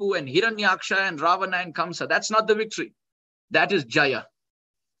Hiranyakashipu and Hiranyaksha and Ravana and Kamsa. That's not the victory. That is Jaya.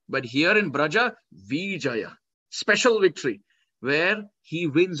 But here in Braja, Vijaya. Special victory, where he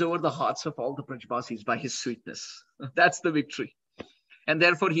wins over the hearts of all the Brajbasis by his sweetness. That's the victory. And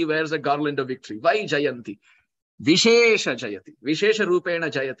therefore he wears a garland of victory. Vai Jayanti. Vishesha Jayati. Vishesha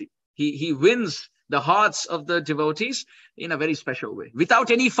Rupena Jayati. He wins the hearts of the devotees in a very special way.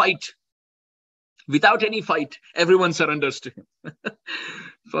 Without any fight. Without any fight, everyone surrenders to him.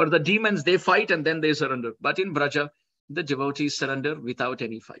 For the demons, they fight and then they surrender. But in Braja, the devotees surrender without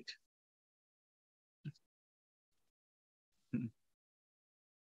any fight.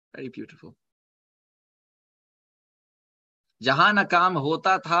 Very beautiful. जहां न काम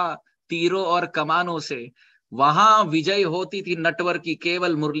होता था तीरों और कमानों से वहां विजय होती थी नटवर की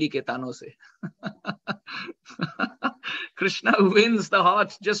केवल मुरली के तानों से. Krishna wins the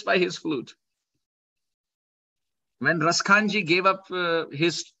heart just by his flute. When Raskhanji gave up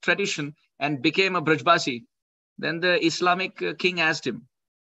his tradition and became a Brajbasi, then the Islamic king asked him,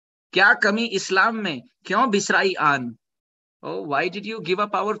 "Kya kami Islam mein? Kyon bisrai aan?" Oh, why did you give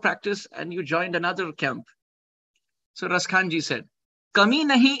up our practice and you joined another camp? So Raskhanji said, "Kami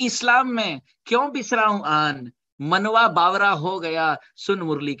nahi Islam mein, kyon bisraun aan? Manwa bawra ho gaya, sun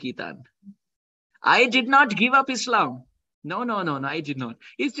murli ki taan." I did not give up Islam. No, no, no, no, I did not.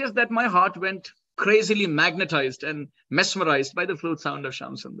 It's just that my heart went crazily magnetized and mesmerized by the flute sound of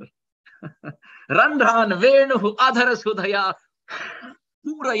Shyam Sundar. Randhan Venuhu Adhara Sudhaya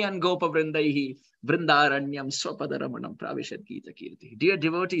Purayan Gopa Vrindaihi Vrindaranyam Swapadaramanam Pravishat Gita Kirti. Dear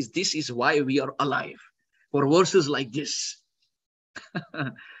devotees, this is why we are alive. For verses like this.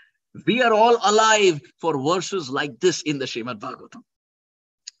 We are all alive for verses like this in the Srimad Bhagavatam.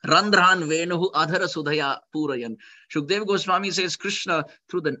 Randhan Venuhu Adhara Sudhaya Purayan. Shukdev Goswami says Krishna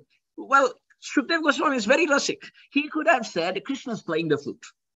through the... Well, Shukdev Goswami is very rasik. He could have said Krishna is playing the flute.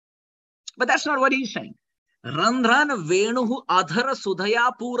 But that's not what he's saying. Randhan Venuhu Adhara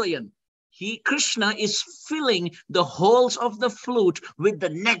Sudhaya Purayan. Krishna is filling the holes of the flute with the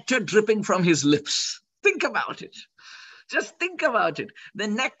nectar dripping from his lips. Think about it. Just think about it. The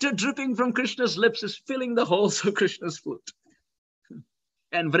nectar dripping from Krishna's lips is filling the holes of Krishna's flute.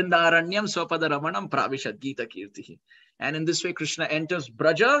 And Vrindaranyam Swapadaramanam Pravishat Gita Kirti. And in this way, Krishna enters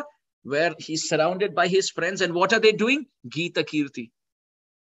Braja, where he's surrounded by his friends. And what are they doing? Gita Kirti.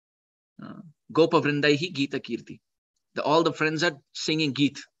 Gopa Vrindaihi Gita Kirti. All the friends are singing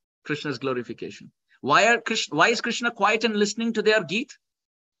Geet, Krishna's glorification. Why is Krishna quiet and listening to their Geet?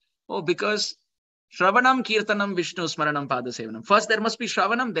 Oh, because Shravanam, Kirtanam, Vishnu, Smaranam, Padasevanam. First there must be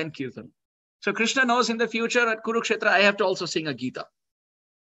Shravanam, then Kirtanam. So Krishna knows in the future at Kurukshetra, I have to also sing a Gita.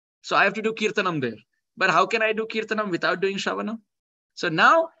 So I have to do Kirtanam there. But how can I do Kirtanam without doing Shravanam? So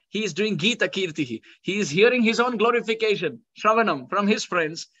now he is doing Gita Kirtihi. He is hearing his own glorification, Shravanam, from his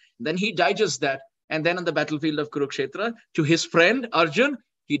friends. Then he digests that. And then on the battlefield of Kurukshetra, to his friend Arjun,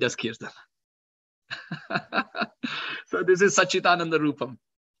 he does Kirtan. So this is Sachitananda Rupam.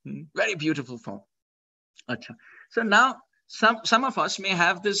 Very beautiful form. Achha. So now some of us may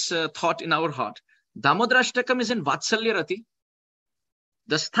have this thought in our heart. Damodar Astakam is in Vatsalya Rati.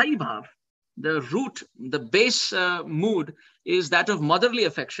 The Sthai Bhav, the root, the base mood is that of motherly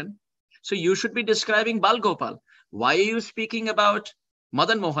affection. So you should be describing Bal Gopal. Why are you speaking about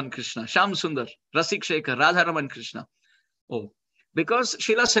Madan Mohan Krishna, Shyam Sundar, Rasik Shekhar, Radharaman Krishna? Oh, because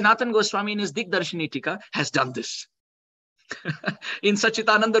Srila Sanatan Goswami in his Digdarshini Tika has done this. In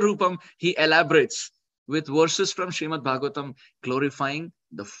Sachitananda Rupam, he elaborates with verses from Srimad Bhagavatam glorifying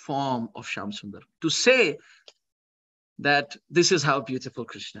the form of Shyam Sundar. To say that this is how beautiful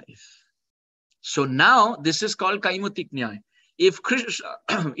Krishna is. So now this is called Kaimutik Nyaya. If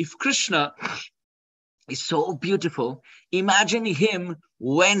Krishna is so beautiful, imagine him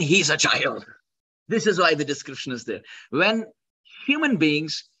when he's a child. This is why the description is there. When human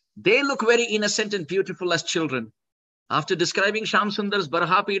beings, they look very innocent and beautiful as children. After describing Shyam Sundar's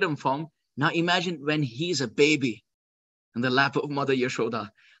Barhapidam form, now imagine when he's a baby in the lap of Mother Yashoda,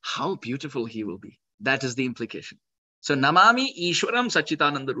 how beautiful he will be. That is the implication. So Namami Ishwaram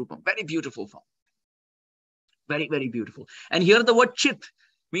Sachitananda Rupam. Very beautiful form. Very, very beautiful. And here the word Chit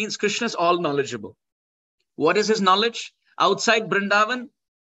means Krishna is all knowledgeable. What is his knowledge? Outside Vrindavan,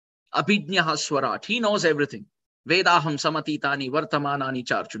 Abhidnyaha Swarat. He knows everything. Vedaham Samatitani Vartamanani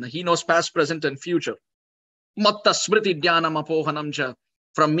Charchuna. He knows past, present, and future. Matta Smriti Dhyanam Apohanam Cha.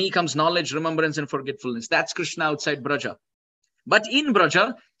 From me comes knowledge, remembrance, and forgetfulness. That's Krishna outside Braja. But in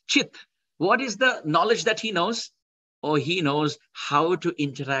Braja, Chit. What is the knowledge that he knows? Oh, he knows how to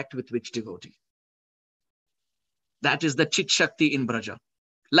interact with which devotee. That is the Chit Shakti in Braja.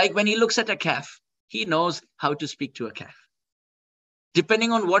 Like when he looks at a calf, he knows how to speak to a calf.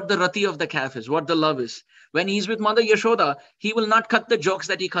 Depending on what the rati of the calf is, what the love is. When he's with Mother Yashoda, he will not cut the jokes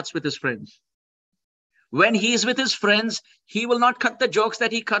that he cuts with his friends. When he is with his friends, he will not cut the jokes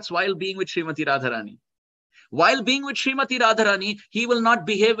that he cuts while being with Srimati Radharani. While being with Srimati Radharani, he will not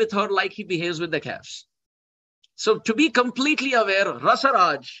behave with her like he behaves with the calves. So to be completely aware,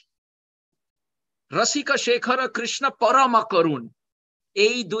 Rasaraj, Rasika Shekhara Krishna Parama Karun,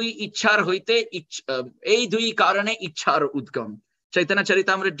 Ei Dui Ichhar Hoite, Ei Dui Karane Ichhar Udgam. Chaitanya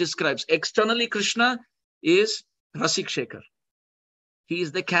Charitamrita describes externally Krishna is Rasik Shekhar. He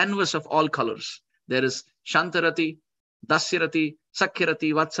is the canvas of all colors. There is Shantarati, Dasyarati,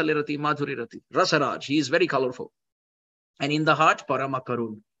 Sakyarati, Vatsalyarati, Madhurirati. Rasaraj, he is very colorful. And in the heart, Parama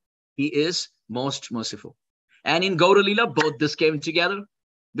Karun. He is most merciful. And in Gaura Lila, both this came together,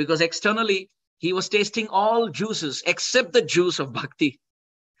 because externally he was tasting all juices except the juice of bhakti.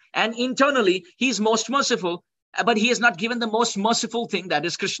 And internally, he's most merciful, but he has not given the most merciful thing, that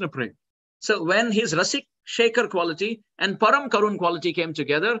is Krishna Prem. So when his Rasik Shekhar quality and Param Karun quality came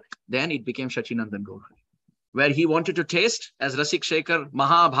together, then it became Shachinandan Gaur, where he wanted to taste, as Rasik Shekhar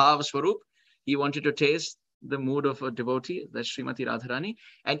Mahabhav Swarup, he wanted to taste the mood of a devotee, that's Srimati Radharani,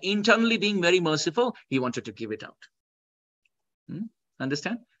 and internally being very merciful, he wanted to give it out.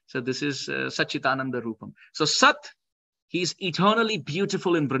 Understand? So this is Sachitananda Rupam. So Sat, he's eternally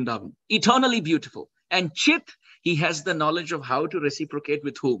beautiful in Vrindavan, eternally beautiful. And Chit, he has the knowledge of how to reciprocate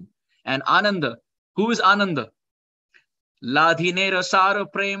with whom. And Ananda, who is Ananda? Ladhinera sara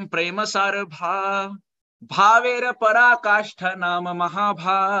prem, prema sara bhav, bhavera parakashtha nama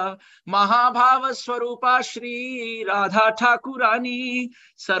mahabhav, mahabhava swarupa Shri Radha Thakurani,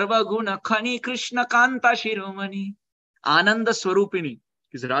 sarva guna khani Krishna kanta shiromani. Ananda Swarupini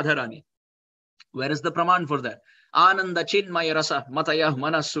is Radharani. Where is the praman for that? Ananda chinmaya rasa matayah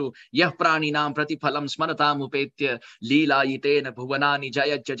manasu yah prani nam pratiphalam smanatam upetya leela yitena bhuvanani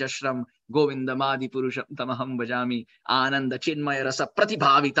jayat jajashram govindamadi purusham tamaham bhajami. Ananda chinmaya rasa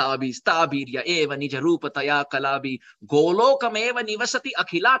pratibhavitabi stabirya eva nija rupataya kalabi golokam eva nivasati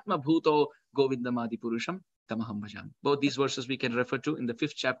akhilatma bhuto govindamadi purusham tamaham bhajami. Both these verses we can refer to in the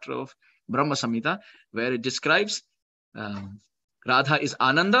 5th chapter of Brahma Samhita, where it describes Radha is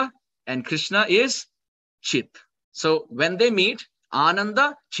Ananda and Krishna is Chit. So when they meet,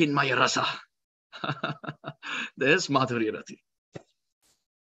 Ananda Chinmaya Rasa. There's Madhurya Rati.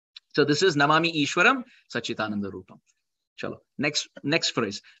 So this is Namami Ishwaram Sachitananda Rupam. Chalo. Next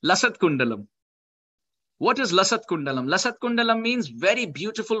phrase. Lasat Kundalam. What is Lasat Kundalam? Lasat Kundalam means very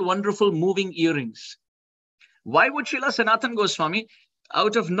beautiful, wonderful, moving earrings. Why would Srila Sanatana Goswami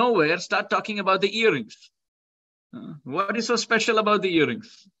out of nowhere start talking about the earrings? What is so special about the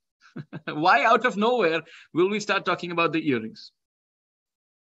earrings? Why out of nowhere will we start talking about the earrings?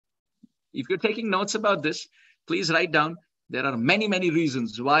 If you're taking notes about this, please write down. There are many, many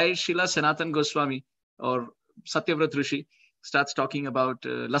reasons why Srila Sanatana Goswami or Satyavrat Rishi starts talking about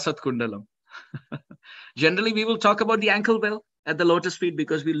Lasat Kundalam. Generally, we will talk about the ankle bell at the lotus feet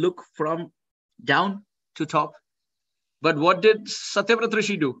because we look from down to top. But what did Satyavrat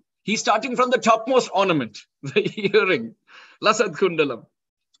Rishi do? He's starting from the topmost ornament, the earring, Lasat Kundalam.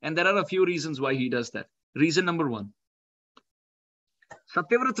 And there are a few reasons why he does that. Reason number 1.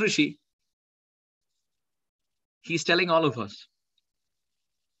 Satyavrat Rishi, he's telling all of us,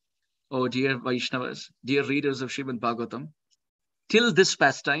 oh dear Vaishnavas, dear readers of Srimad Bhagavatam, till this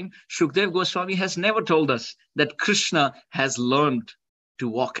past time, Shukdev Goswami has never told us that Krishna has learned to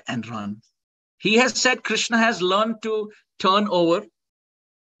walk and run. He has said Krishna has learned to turn over.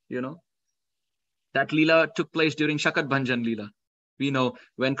 That Leela took place during Shakat Bhanjan Leela. We know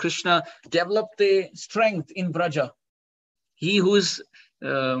when Krishna developed the strength in Braja, he who is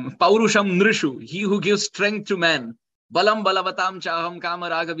Paurusham Nrishu, he who gives strength to man, Balam Balavatam Chaham Kama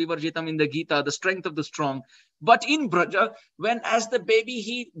Raga Vivarjitam in the Gita, the strength of the strong. But in Braja, when as the baby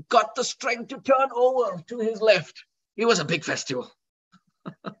he got the strength to turn over to his left, it was a big festival.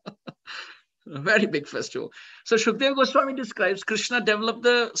 A very big festival. So Shukdev Goswami describes Krishna developed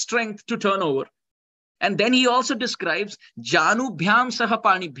the strength to turn over. And then he also describes Janu Bhyam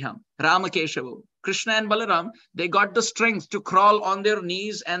Sahapani Bhyam, Ramakeshava. Krishna and Balaram, they got the strength to crawl on their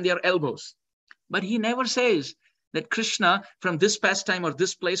knees and their elbows. But he never says that Krishna from this pastime or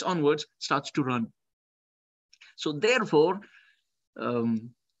this place onwards starts to run. So therefore,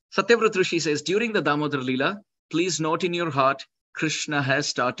 Satyavrat Rishi says, during the Damodar Leela, please note in your heart, Krishna has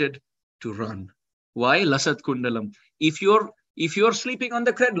started to run. Why? Lasat Kundalam. If you're sleeping on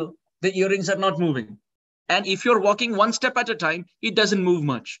the cradle, the earrings are not moving. And if you're walking one step at a time, it doesn't move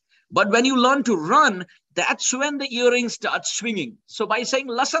much. But when you learn to run, that's when the earrings start swinging. So by saying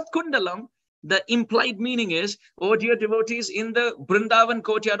Lasat Kundalam, the implied meaning is, oh dear devotees, in the Vrindavan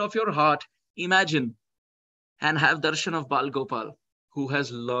courtyard of your heart, imagine and have darshan of Bal Gopal, who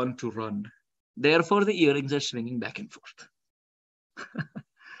has learned to run. Therefore, the earrings are swinging back and forth.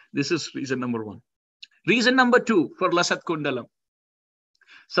 This is reason number 1. Reason number 2 for Lasat Kundalam.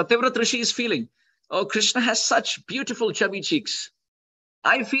 Satyavrat Rishi is feeling, oh, Krishna has such beautiful chubby cheeks.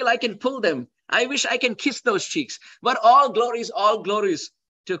 I feel I can pull them. I wish I can kiss those cheeks. But all glories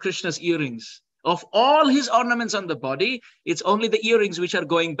to Krishna's earrings. Of all his ornaments on the body, it's only the earrings which are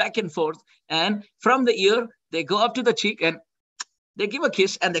going back and forth. And from the ear, they go up to the cheek and they give a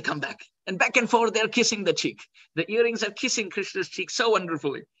kiss and they come back. And back and forth, they're kissing the cheek. The earrings are kissing Krishna's cheek so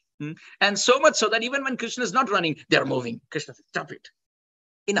wonderfully. And so much so that even when Krishna is not running, they're moving. Krishna says, stop it.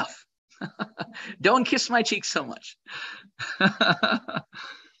 Enough. Don't kiss my cheeks so much.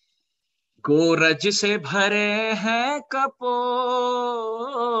 गोरज से भरे हैं कपोल,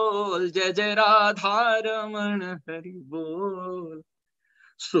 जय जय राधा रमण हरि बोल,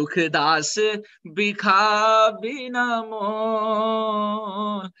 सुखदास बिखा बिना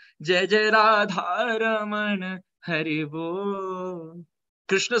मोल, जय जय राधा रमण हरि बोल.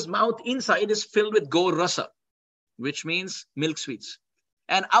 Krishna's mouth inside is filled with go rasa, which means milk sweets,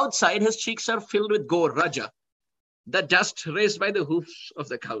 and outside his cheeks are filled with go raja, the dust raised by the hoofs of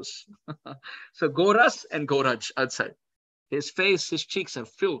the cows. So Goras and Goraj outside. His face, his cheeks are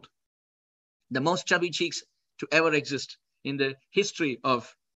filled. The most chubby cheeks to ever exist in the history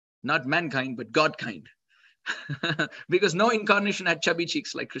of not mankind, but Godkind. Because no incarnation had chubby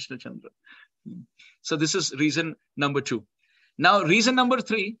cheeks like Krishna Chandra. So this is reason number 2. Now, reason number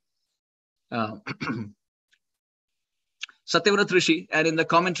 3, Satyavrat Rishi, and in the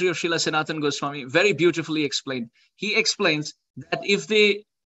commentary of Srila Sanatana Goswami, very beautifully explained. He explains that if the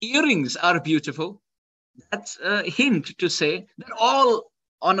earrings are beautiful, that's a hint to say that all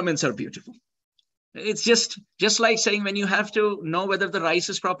ornaments are beautiful. It's just like saying when you have to know whether the rice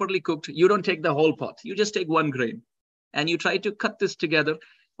is properly cooked, you don't take the whole pot. You just take one grain and you try to cut this together.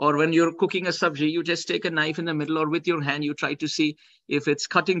 Or when you're cooking a sabji, you just take a knife in the middle, or with your hand, you try to see if it's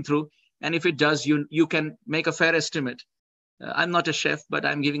cutting through. And if it does, you can make a fair estimate. I'm not a chef, but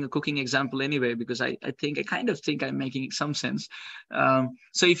I'm giving a cooking example anyway, because I kind of think I'm making some sense.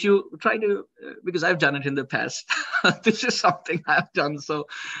 So if you try to, because I've done it in the past, this is something I've done, so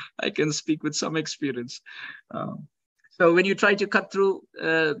I can speak with some experience. So when you try to cut through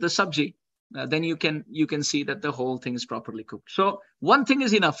the sabji, then you can see that the whole thing is properly cooked. So one thing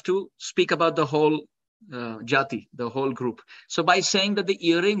is enough to speak about the whole jati, the whole group. So by saying that the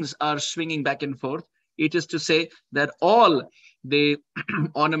earrings are swinging back and forth, it is to say that all the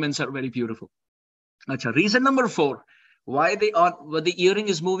ornaments are very beautiful. Achha, reason number 4, why the earring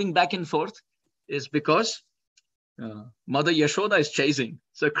is moving back and forth is because Mother Yashoda is chasing.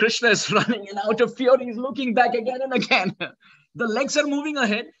 So Krishna is running, and out of fury, he's looking back again and again. The legs are moving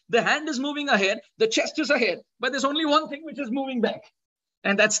ahead, the hand is moving ahead, the chest is ahead, but there's only one thing which is moving back,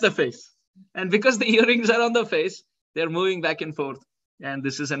 and that's the face. And because the earrings are on the face, they're moving back and forth. And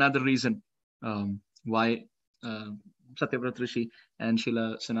this is another reason why Satyavrat Rishi and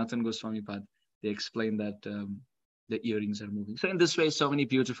Srila Sanatana Goswami Pad, they explain that the earrings are moving. So in this way, so many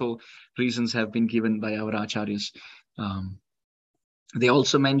beautiful reasons have been given by our acharyas. They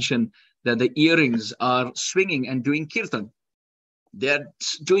also mention that the earrings are swinging and doing kirtan. They're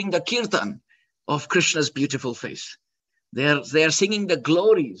doing the kirtan of Krishna's beautiful face. They're singing the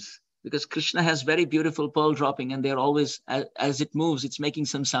glories, because Krishna has very beautiful pearl dropping, and they're always, as it moves, it's making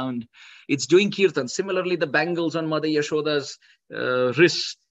some sound. It's doing kirtan. Similarly, the bangles on Mother Yashoda's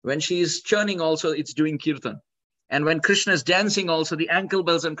wrists, when she is churning also, it's doing kirtan. And when Krishna is dancing also, the ankle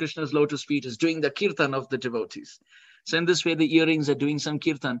bells on Krishna's lotus feet is doing the kirtan of the devotees. So in this way, the earrings are doing some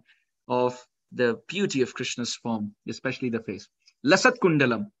kirtan of the beauty of Krishna's form, especially the face. Lasat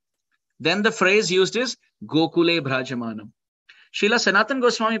kundalam. Then the phrase used is Gokule Bhrajamanam. Srila Sanatana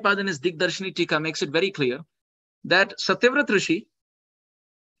Goswami Pad in his Digdarshini Tika makes it very clear that Satyavrat Rishi,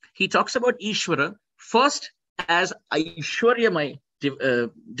 he talks about Ishvara first as Aishwaryamay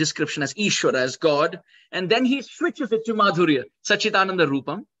description, as Ishvara, as God, and then he switches it to Madhurya, Sachidananda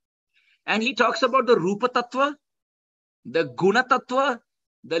Rupam, and he talks about the Rupa Tattva, the Guna Tattva,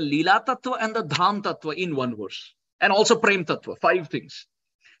 the Leela Tattva, and the Dham Tattva in one verse, and also Prem Tattva, 5 things.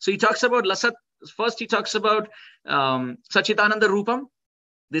 So he talks about Lasat. First, he talks about Sachitananda Rupam.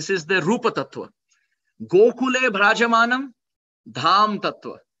 This is the Rupa Tattva. Gokule Bhrajamanam, Dham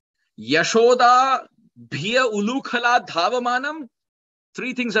Tattva. Yashoda Bhiya Ulukhala Dhavamanam.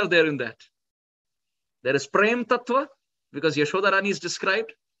 3 things are there in that. There is Prem Tattva, because Yashoda Rani is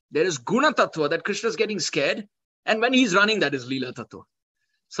described. There is Guna Tattva, that Krishna is getting scared. And when he's running, that is Leela Tattva.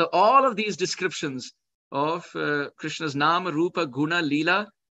 So all of these descriptions of Krishna's Nama, Rupa, Guna, Leela,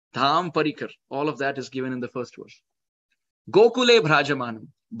 Dham, Parikar, all of that is given in the first verse. Gokule Bhrajamanam.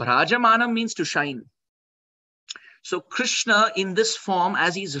 Bhrajamanam means to shine. So Krishna in this form,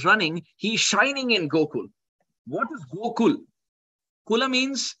 as he's running, he's shining in Gokul. What is Gokul? Kula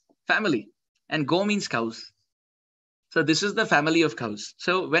means family, and Go means cows. So this is the family of cows.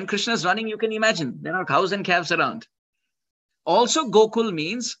 So when Krishna is running, you can imagine there are cows and calves around. Also, Gokul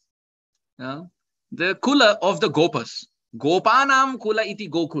means the Kula of the Gopas. Gopanam Kula iti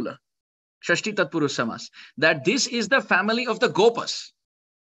Gokula. Shashti Tatpurus Samas. That this is the family of the Gopas.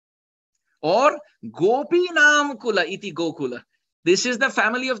 Or Gopinam Kula iti Gokula. This is the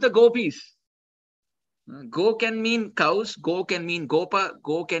family of the Gopis. Go can mean cows, go can mean gopa,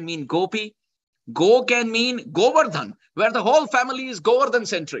 go can mean gopi, go can mean Govardhan, where the whole family is Govardhan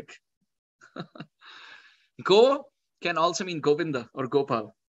centric. Go can also mean Govinda or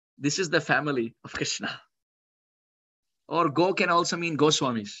Gopal. This is the family of Krishna. Or go can also mean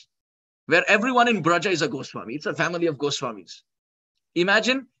Goswamis, where everyone in Braja is a Goswami. It's a family of Goswamis.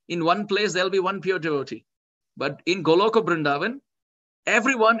 Imagine in one place there'll be one pure devotee. But in Goloka Vrindavan,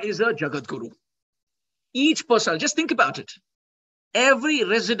 everyone is a Jagat Guru. Each person, just think about it. Every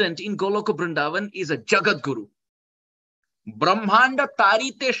resident in Goloka Vrindavan is a Jagat Guru. Brahmanda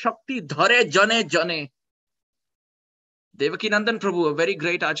tarite shakti dhare jane jane. Devakinandan Prabhu, a very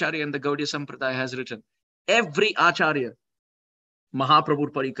great Acharya in the Gaudiya Sampradaya, has written, every Acharya, Mahaprabhu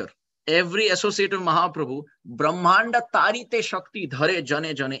Parikar, every associate of Mahaprabhu, Brahmanda tarite shakti dhare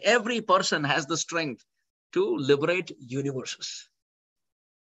jane jane. Every person has the strength to liberate universes.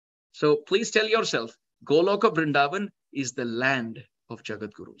 So please tell yourself, Goloka Vrindavan is the land of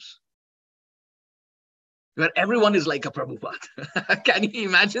Jagat Gurus, where everyone is like a Prabhupada. Can you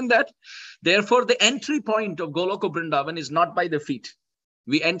imagine that? Therefore, the entry point of Goloka Vrindavan is not by the feet.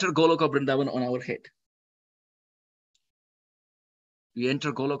 We enter Goloka Vrindavan on our head. We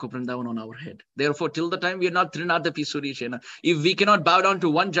enter Goloka Vrindavan on our head. Therefore, till the time we are not Trinadapi Surishena, if we cannot bow down to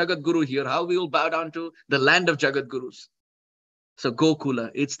one Jagat Guru here, how we will bow down to the land of Jagat Gurus? So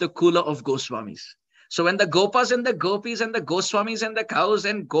Gokula, it's the Kula of Goswamis. So when the Gopas and the Gopis and the Goswamis and the cows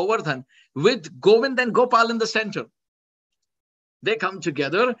and Govardhan with Govind and Gopal in the center, they come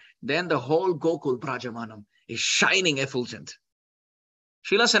together, then the whole Gokul Brajamanam is shining effulgent.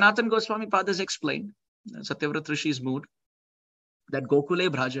 Srila Sanatan Goswami Padas explained, Satyavrat Rishi's mood, that Gokule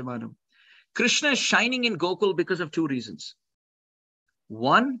Brajamanam. Krishna is shining in Gokul because of two reasons.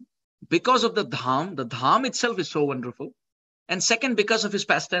 One, because of the Dham itself is so wonderful. And second, because of his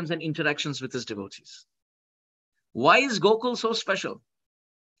pastimes and interactions with his devotees. Why is Gokul so special?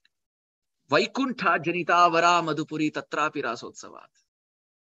 Vaikuntha Janita Vara Madhupuri Tatrapi Rasotsavat.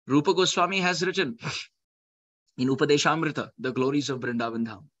 Rupa Goswami has written in Upadeshamrita, the glories of Vrindavan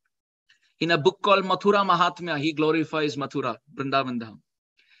Dham. In a book called Mathura Mahatmya, he glorifies Mathura, Vrindavan Dham.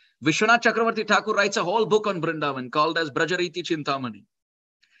 Vishwanath Chakravarti Thakur writes a whole book on Vrindavan called as Brajariti Chintamani.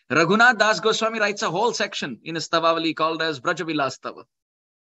 Raghunath Das Goswami writes a whole section in his Stavavali called as Brajavilas Stava.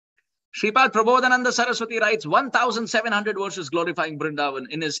 Sripad Prabodhananda Saraswati writes 1,700 verses glorifying Vrindavan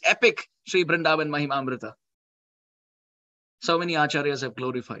in his epic Sri Vrindavan Mahimamrita. So many acharyas have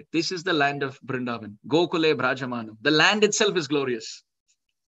glorified. This is the land of Vrindavan. Gokule Brajamanam. The land itself is glorious.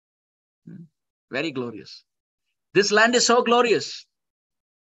 Very glorious. This land is so glorious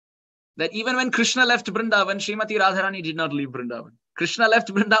that even when Krishna left Vrindavan, Srimati Radharani did not leave Vrindavan. Krishna left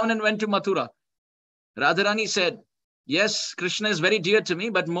Vrindavan and went to Mathura. Radharani said, yes, Krishna is very dear to me,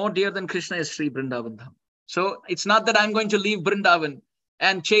 but more dear than Krishna is Sri Vrindavan Dham. So it's not that I'm going to leave Vrindavan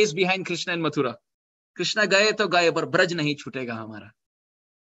and chase behind Krishna in Mathura. Krishna gaye to gaye, par braj nahi chutega hamara.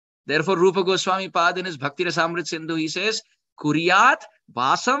 Therefore, Rupa Goswami Pad in his Bhakti Rasamrit Sindhu, he says, Kuriyat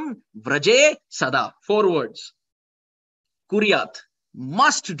Vasam Vraje Sada. 4 words. Kuriyat,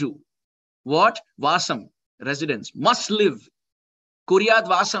 must do. What? Vasam, residence, must live. Kuryat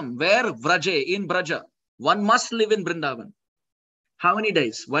Vasam, where? Vraje, in Braja. One must live in Vrindavan. How many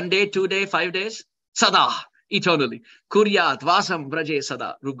days? 1 day, 2 days, 5 days? Sada, eternally. Kuryat Vasam Vraje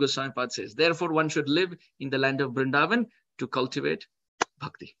Sada, Rupa Goswami Pad says. Therefore, one should live in the land of Vrindavan to cultivate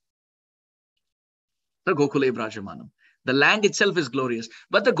bhakti. The Gokule Brajamanam. The land itself is glorious.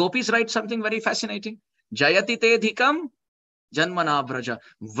 But the gopis write something very fascinating. Jayati te dhikam janmana vraja.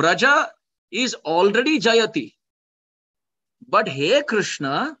 Vraja is already Jayati. But hey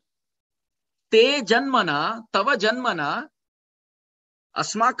Krishna, te janmana, tava janmana,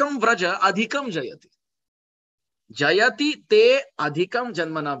 asmakam vraja adhikam jayati. Jayati te adhikam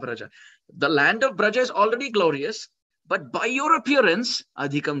janmana vraja. The land of Braja is already glorious, but by your appearance,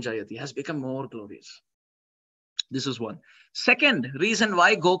 adhikam jayati has become more glorious. This is one. Second reason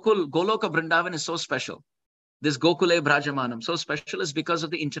why Goloka Vrindavan is so special. This Gokule Brajamanam, so special, is because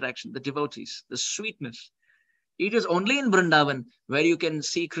of the interaction, the devotees, the sweetness. It is only in Vrindavan where you can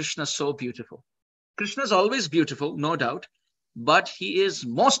see Krishna so beautiful. Krishna is always beautiful, no doubt, but he is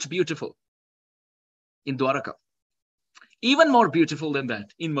most beautiful in Dwaraka. Even more beautiful than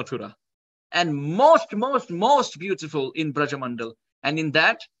that in Mathura. And most beautiful in Brajamandal. And in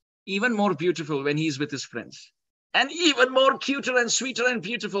that, even more beautiful when he is with his friends. And even more cuter and sweeter and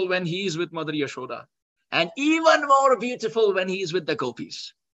beautiful when he is with Mother Yashoda. And even more beautiful when he is with the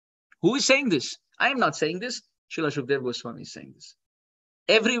gopis. Who is saying this? I am not saying this. Srila Shukdev Goswami is saying this.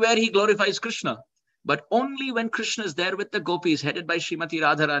 Everywhere he glorifies Krishna. But only when Krishna is there with the gopis, headed by Srimati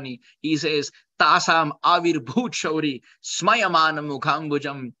Radharani, he says, Tasam avir bhut shauri, smayamanam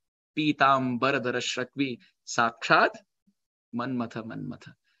mukhambujam, pitam baradara shrakvi, sakshat manmatha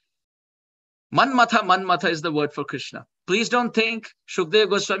manmatha. Manmatha, manmatha is the word for Krishna. Please don't think Shukdev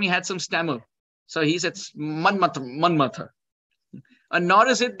Goswami had some stammer. So he said manmatha, manmatha. And nor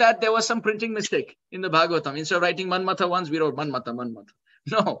is it that there was some printing mistake in the Bhagavatam. Instead of writing manmatha once, we wrote manmatha, manmatha.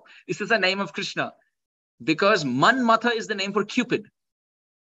 No, this is the name of Krishna. Because manmatha is the name for Cupid.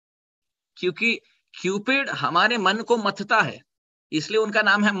 क्योंकि Cupid हमारे मन को मथता है, इसलिए उनका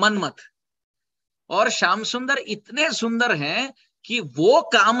नाम है मनमथ. और श्याम सुंदर इतने सुंदर हैं कि वो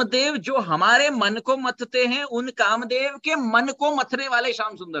कामदेव जो हमारे मन को मथते हैं, उन कामदेव के मन को मथने वाले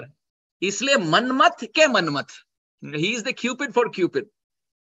श्याम सुंदर हैं. इसलिए मनमथ के Manmath. He is the Cupid for Cupid.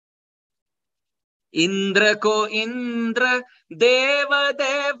 Indra को इंद्र, देव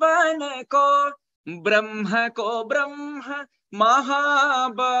देवन को, ब्रह्म को ब्रह्म,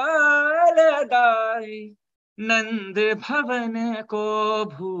 महाबल दाई, नंद भवन को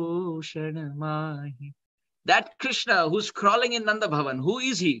भूषण माही. That Krishna who's crawling in Nanda Bhavan, who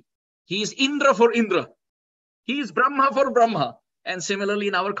is he? He is Indra for Indra. He is Brahma for Brahma. And similarly,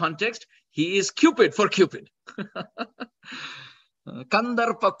 in our context, he is Cupid for Cupid.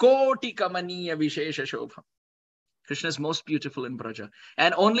 Kandarpa koti kamaniya vishesha shobha. Krishna is most beautiful in Braja.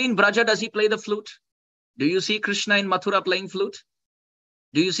 And only in Braja does he play the flute. Do you see Krishna in Mathura playing flute?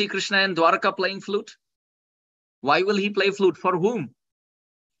 Do you see Krishna in Dwarka playing flute? Why will he play flute? For whom?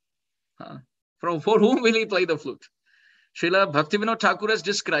 For whom will he play the flute? Srila Bhaktivinoda Thakur has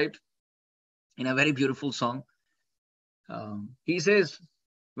described in a very beautiful song. He says,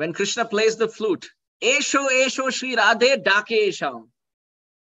 when Krishna plays the flute, Esho Esho Shri Radhe Dake Esham,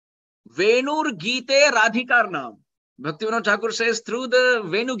 Venur Gite Radhikar Nam. Bhaktivinoda Thakur says, through the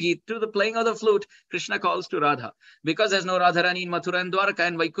Venu Geet, through the playing of the flute, Krishna calls to Radha. Because there's no Radharani in Mathura and Dwarka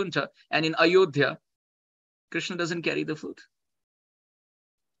and Vaikuntha and in Ayodhya, Krishna doesn't carry the flute.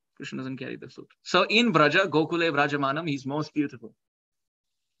 Krishna doesn't carry the flute. So in Braja, Gokule Vrajamanam, he's most beautiful.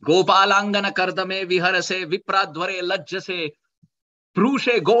 Gopalangana kardame viharase vipradvare lajjase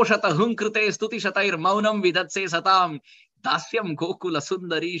prushe goshata hunkrite stuti shatair maunam vidatse satam dasyam gokula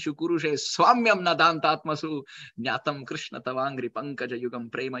sundari shukurushe swamyam nadantatmasu nyatam krishna tavangri pankaja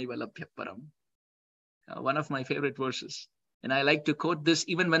yugam premaiva labhya param. One of my favorite verses. And I like to quote this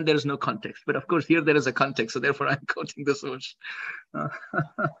even when there is no context. But of course, here there is a context. So therefore, I'm quoting this verse.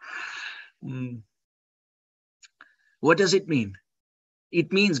 What does it mean?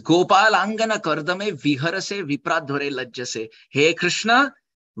 It means Gopal Angana Kardame Viharase Vipradhore Lajjase. Hey Krishna,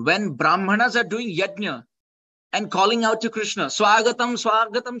 when Brahmanas are doing yajna and calling out to Krishna, Swagatam,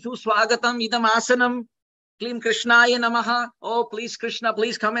 Swagatam, Swagatam, Idam Asanam, Klim Krishnaya Namaha. Oh, please, Krishna,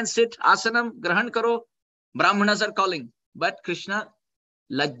 please come and sit. Asanam, Grahan Karo. Brahmanas are calling. But Krishna,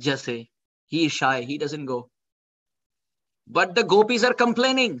 Lajjase. He is shy. He doesn't go. But the gopis are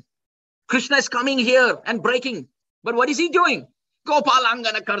complaining. Krishna is coming here and breaking. But what is he doing?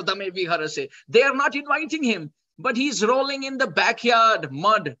 Gopalangana kardame viharase. They are not inviting him. But he's rolling in the backyard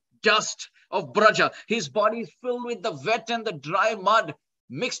mud, dust of Braja. His body is filled with the wet and the dry mud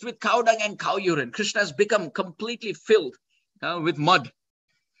mixed with cow dung and cow urine. Krishna has become completely filled with mud.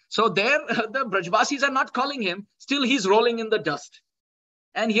 So there, the Brajvasis are not calling him. Still, he's rolling in the dust.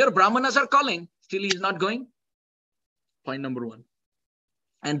 And here, Brahmanas are calling. Still, he's not going. Point number one.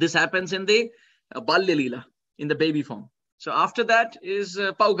 And this happens in the Balya Leela, in the baby form. So after that is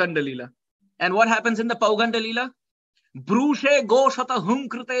Pauganda Leela. And what happens in the Pauganda Leela? Brushe go shata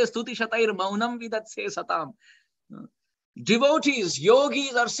hunkrute stuti shatair maunam vidatse satam. Devotees,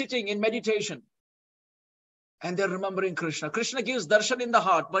 yogis are sitting in meditation. And they're remembering Krishna. Krishna gives darshan in the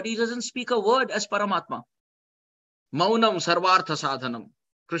heart, but he doesn't speak a word as Paramatma. Maunam sarvartha sadhanam.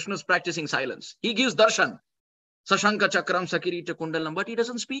 Krishna's practicing silence. He gives darshan. Sashanka chakram sakirita kundalam, but he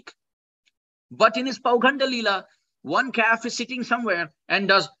doesn't speak. But in his Pauganda Leela, one calf is sitting somewhere and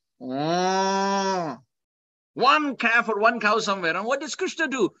does one calf or one cow somewhere. And what does Krishna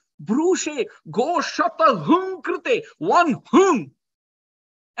do? Brushe go shata hum krite. One hum.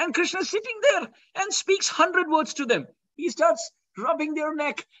 And Krishna is sitting there and speaks 100 words to them. He starts rubbing their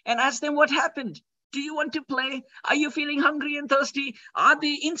neck and asks them what happened. Do you want to play? Are you feeling hungry and thirsty? Are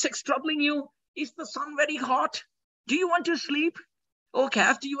the insects troubling you? Is the sun very hot? Do you want to sleep? Oh,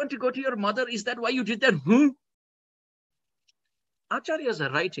 calf, do you want to go to your mother? Is that why you did that? Acharyas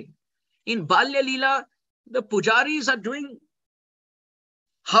are writing. In Balya Leela, the pujaris are doing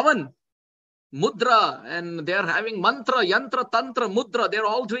havan, mudra, and they're having mantra, yantra, tantra, mudra. They're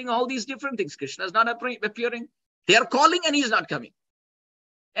all doing all these different things. Krishna is not appearing. They are calling and he's not coming.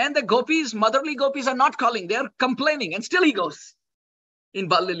 And the gopis, motherly gopis, are not calling. They are complaining. And still he goes in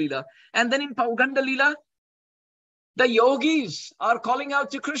Balya Leela. And then in Pauganda Leela, the yogis are calling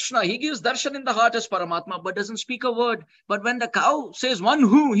out to Krishna. He gives darshan in the heart as Paramatma, but doesn't speak a word. But when the cow says one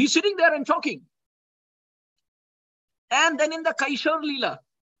who, he's sitting there and talking. And then in the Kaishar Leela,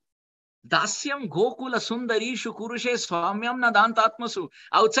 Dasyam Gokula Sundarishu Kurushe Swamyam Nadantatmasu.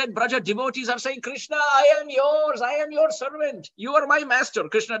 Outside Braja, devotees are saying, Krishna, I am yours. I am your servant. You are my master.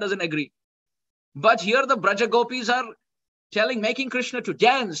 Krishna doesn't agree. But here the Braja gopis are making Krishna to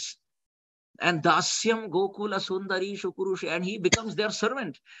dance. And Dasyam Gokula Sundarishu Kurushe. And he becomes their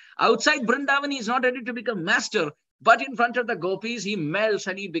servant. Outside Vrindavan, he is not ready to become master. But in front of the gopis, he melts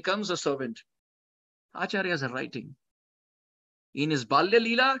and he becomes a servant. Acharyas are writing. In his Balya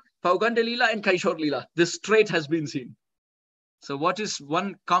Leela, Pauganda Leela, and Kaishor Leela, this trait has been seen. So what is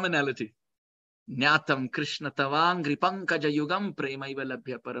one commonality? Nyatam Krishna Tavangri Pankaja Yugam Premaiva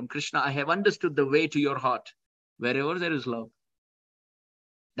Labhya Param. Krishna, I have understood the way to your heart. Wherever there is love,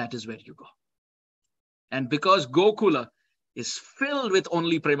 that is where you go. And because Gokula is filled with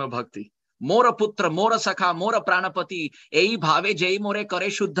only Prema Bhakti, Mora Putra, Mora Sakha, Mora Pranapati, Ei Bhave Jai More Kare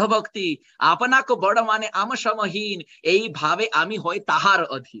Shuddha Bhakti, Apana ko Bada Mane Amashamahin, Ei Bhave Ami Hoy Tahar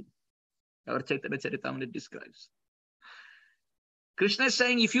Adhin. Our Chaitanya Charitamrita describes. Krishna is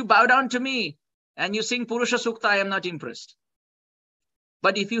saying, if you bow down to me and you sing Purusha Sukta, I am not impressed.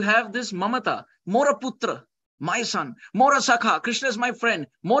 But if you have this Mamata, Mora Putra, my son, Mora Sakha, Krishna is my friend,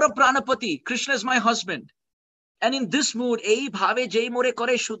 Mora Pranapati, Krishna is my husband. And in this mood, Ei Bhave Jai More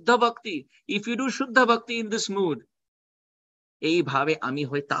Kare Shuddha Bhakti. If you do Shuddha Bhakti in this mood, Ei Bhave Ami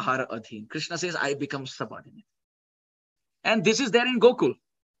Hoy Tahara Adhin. Krishna says, I become subordinate. And this is there in Gokul.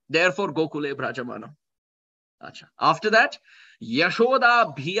 Therefore, Gokule Brajamana. After that,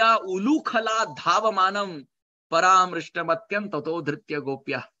 Yashoda Bhiya Ulukhala Dhavamanam Param Rishtamatyam Tato Dhritya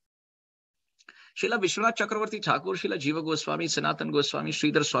Gopya. Srila Vishwanath Chakravarti Thakur, Srila Jiva Goswami, Sanatan Goswami,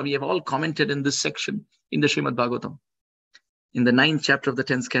 Sridhar Swami have all commented in this section in the Srimad Bhagavatam, in the 9th chapter of the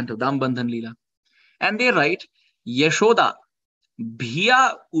 10th canto, Dambandhan Leela. And they write, Yashoda,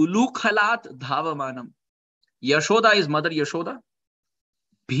 Bhiya Ulukhalat Dhavamanam. Yashoda is Mother Yashoda.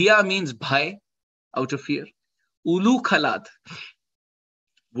 Bhiya means bhai, out of fear. Ulukhalat,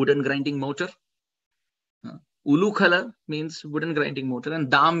 wooden grinding motor. Ulukhala means wooden grinding motor,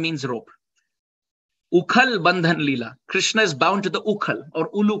 and Dam means rope. Ukhal Bandhan Leela. Krishna is bound to the Ukhal or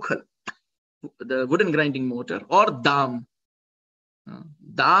Ulukhal, the wooden grinding motor, or Dam.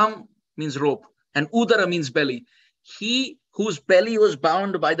 Dam means rope, and Udara means belly. He whose belly was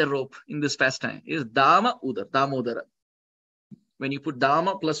bound by the rope in this pastime is Dama Udara, Damodara. When you put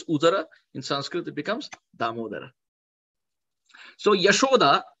Dama plus Udara in Sanskrit, it becomes Damodara. So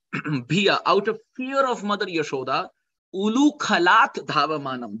Yashoda, Bhiya, out of fear of Mother Yashoda, Ulukhalat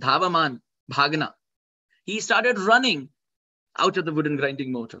Dhavamanam, Dhavaman, Bhagna. He started running out of the wooden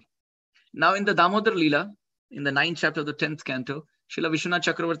grinding motor. Now in the Damodar Leela, in the 9th chapter of the 10th canto, Srila Vishwanath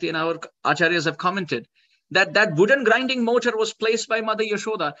Chakravarti and our Acharyas have commented that that wooden grinding motor was placed by Mother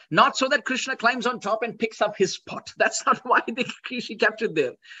Yashoda, not so that Krishna climbs on top and picks up his pot. That's not why she kept it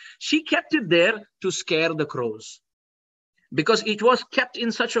there. She kept it there to scare the crows. Because it was kept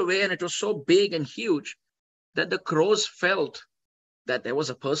in such a way and it was so big and huge that the crows felt that there was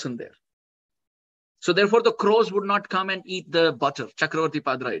a person there. So therefore, the crows would not come and eat the butter. Chakravarti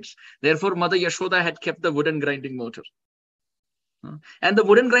Pad writes. Therefore, Mother Yashoda had kept the wooden grinding motor. And the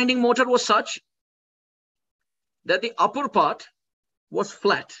wooden grinding motor was such that the upper part was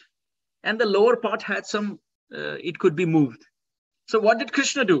flat and the lower part had some, it could be moved. So what did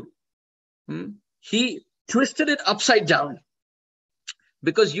Krishna do? He twisted it upside down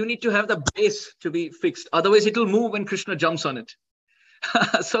because you need to have the base to be fixed. Otherwise, it will move when Krishna jumps on it.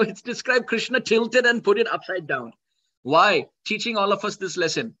 So it's described Krishna tilted and put it upside down. Why? Teaching all of us this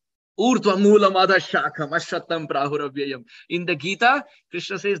lesson. Urdhva moolam adha shakham ashwatam prahuravyayam. In the Gita,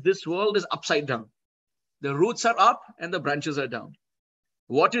 Krishna says this world is upside down. The roots are up and the branches are down.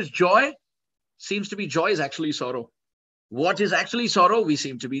 What is joy? Seems to be joy is actually sorrow. What is actually sorrow? We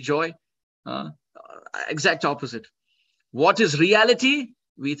seem to be joy. Exact opposite. What is reality?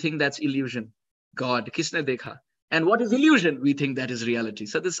 We think that's illusion. God, kisne dekha. And what is illusion? We think that is reality.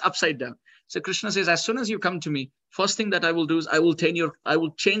 So this is upside down. So Krishna says, as soon as you come to me, first thing that I will do is I will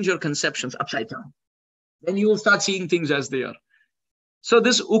change your conceptions upside down. Then you will start seeing things as they are. So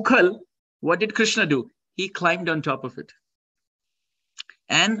this Ukhal, what did Krishna do? He climbed on top of it.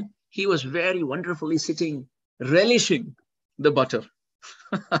 And he was very wonderfully sitting, relishing the butter.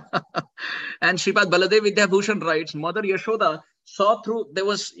 And Sripad Baladev Vidyabhushan writes, Mother Yashoda saw through, there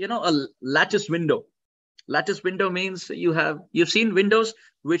was, a lattice window. Lattice window means you've seen windows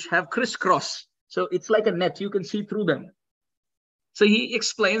which have crisscross. So it's like a net, you can see through them. So he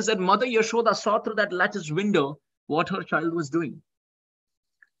explains that Mother Yashoda saw through that lattice window what her child was doing.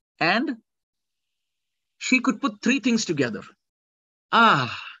 And she could put three things together.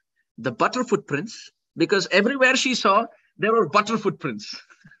 The butter footprints, because everywhere she saw, there were butter footprints.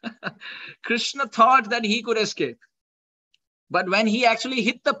 Krishna thought that he could escape. But when he actually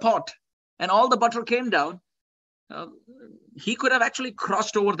hit the pot and all the butter came down, he could have actually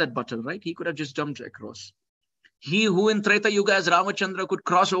crossed over that butter, right? He could have just jumped across. He who in Treta Yuga as Ramachandra could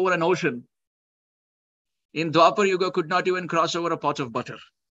cross over an ocean, in Dwapar Yuga could not even cross over a pot of butter.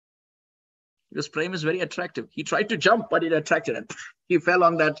 Because Prem is very attractive. He tried to jump, but it attracted him. He fell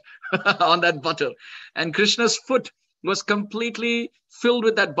on that, on that butter. And Krishna's foot was completely filled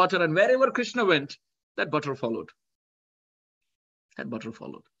with that butter. And wherever Krishna went, that butter followed. That butter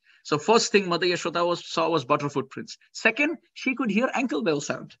followed. So first thing Mother Yashoda saw was butter footprints. Second, she could hear ankle bell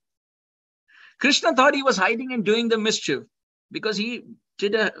sound. Krishna thought he was hiding and doing the mischief because he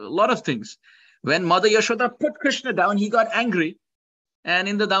did a lot of things. When Mother Yashoda put Krishna down, he got angry. And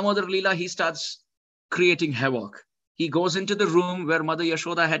in the Damodar Leela, he starts creating havoc. He goes into the room where Mother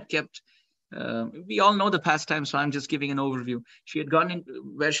Yashoda had kept, we all know the pastime, so I'm just giving an overview. She had gone in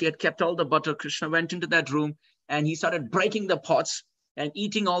where she had kept all the butter. Krishna went into that room and he started breaking the pots and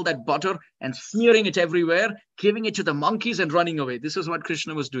eating all that butter and smearing it everywhere, giving it to the monkeys and running away. This is what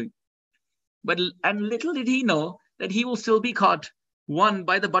Krishna was doing. And little did he know that he will still be caught, one,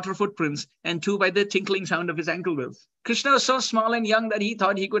 by the butter footprints, and two, by the tinkling sound of his ankle bells. Krishna was so small and young that he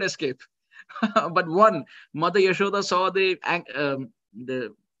thought he could escape. But one, Mother Yashoda saw the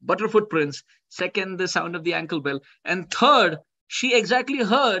butter footprints. Second, the sound of the ankle bell. And third, she exactly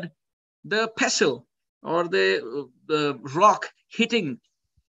heard the pestle or the rock hitting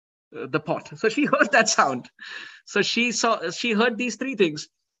the pot. So she heard that sound. So she heard these three things.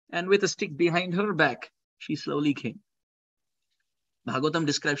 And with a stick behind her back, she slowly came. Bhagavatam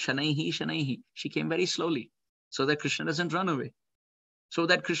describes Shanaihi, Shanaihi. She came very slowly so that Krishna doesn't run away, so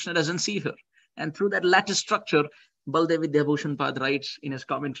that Krishna doesn't see her. And through that lattice structure, Baldev Vidyabhushan Pad writes in his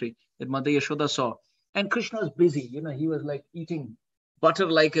commentary that Mother Yashoda saw. And Krishna was busy. He was like eating butter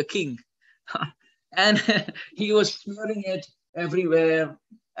like a king. And he was smearing it everywhere.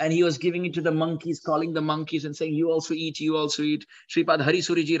 And he was giving it to the monkeys, calling the monkeys and saying, you also eat, you also eat. Sripad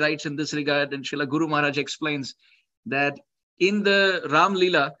Harisuriji writes in this regard, and Srila Guru Maharaj explains that in the Ram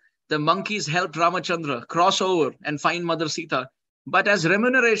Leela, the monkeys helped Ramachandra cross over and find Mother Sita. But as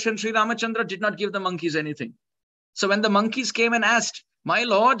remuneration, Sri Ramachandra did not give the monkeys anything. So when the monkeys came and asked, my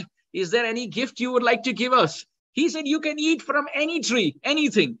lord, is there any gift you would like to give us? He said, you can eat from any tree,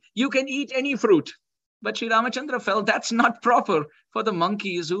 anything. You can eat any fruit. But Sri Ramachandra felt that's not proper for the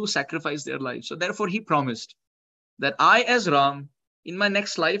monkeys who sacrificed their lives. So therefore he promised that I as Ram, in my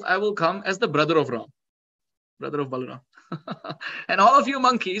next life, I will come as the brother of Ram, brother of Balaram. And all of you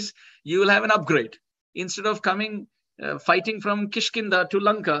monkeys, you will have an upgrade. Instead of coming, fighting from Kishkinda to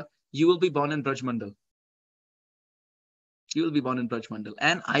Lanka, you will be born in Brajmandal. You will be born in Brajmandal.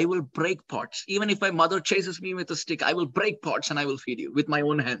 And I will break pots. Even if my mother chases me with a stick, I will break pots and I will feed you with my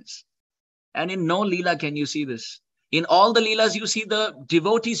own hands. And in no Leela can you see this. In all the Leelas, you see the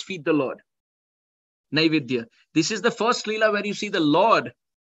devotees feed the Lord. Naividya. This is the first Leela where you see the Lord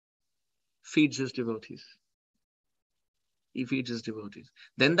feeds his devotees. He feeds his devotees.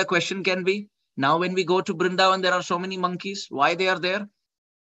 Then the question can be, now when we go to Vrindavan, there are so many monkeys. Why they are there?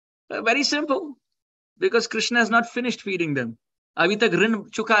 Very simple. Because Krishna has not finished feeding them. अभी तक ऋण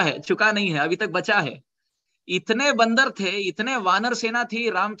चुका नहीं है, अभी तक बचा है. इतने बंदर थे, इतने वानर सेना थी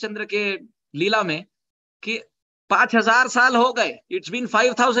रामचंद्र के लीला में कि 5,000 साल हो गए. It's been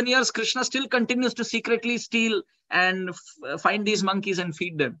 5,000 years. Krishna still continues to secretly steal and find these monkeys and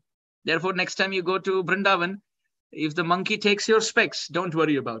feed them. Therefore, next time you go to Vrindavan, if the monkey takes your specs, don't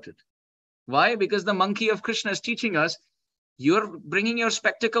worry about it. Why? Because the monkey of Krishna is teaching us, you're bringing your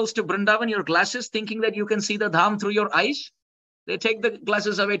spectacles to Vrindavan, your glasses, thinking that you can see the dham through your eyes. They take the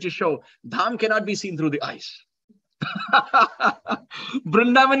glasses away to show dham cannot be seen through the eyes.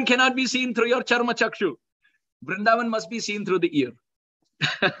 Vrindavan cannot be seen through your charma chakshu. Vrindavan must be seen through the ear.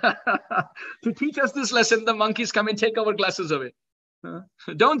 To teach us this lesson, the monkeys come and take our glasses away.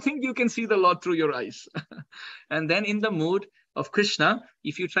 Don't think you can see the Lord through your eyes. And then in the mood of Krishna,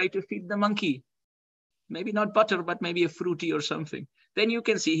 if you try to feed the monkey, maybe not butter, but maybe a fruity or something, then you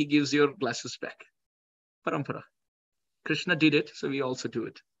can see he gives your glasses back. Parampara. Krishna did it, so we also do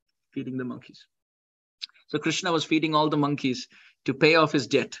it, feeding the monkeys. So Krishna was feeding all the monkeys to pay off his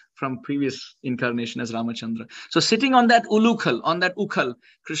debt from previous incarnation as Ramachandra. So sitting on that ulukal, on that ukhal,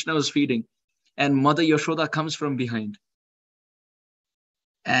 Krishna was feeding. And Mother Yashoda comes from behind.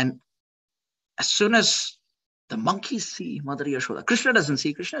 And as soon as the monkeys see Mother Yashoda, Krishna doesn't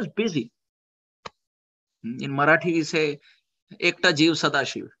see. Krishna is busy. In Marathi, we say, Ekta Jeev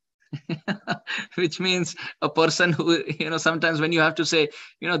Sadashiv. Which means a person who, sometimes when you have to say,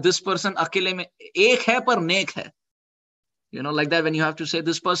 this person akile mein ek hai par nek hai. Like that, when you have to say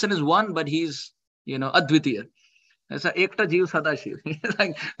this person is one, but he's, advitiya. It's a ekta jeev sadashiv.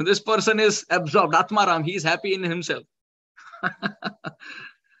 Like this person is absorbed, Atmaram, he's happy in himself.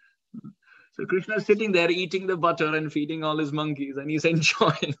 So Krishna is sitting there eating the butter and feeding all his monkeys, and he's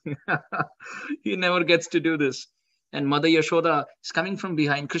enjoying. He never gets to do this. And Mother Yashoda is coming from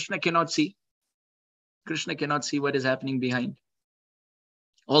behind. Krishna cannot see. Krishna cannot see what is happening behind.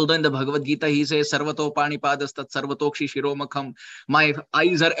 Although in the Bhagavad Gita, he says, Sarvato Panipadastat Sarvatokshi Shiromakham. My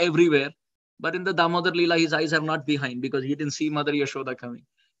eyes are everywhere. But in the Damodar Leela, his eyes are not behind because he didn't see Mother Yashoda coming.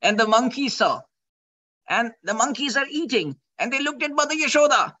 And the monkeys saw. And the monkeys are eating. And they looked at Mother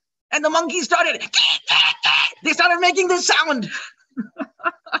Yashoda. And the monkeys started. They started making this sound.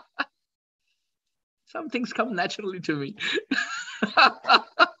 Some things come naturally to me.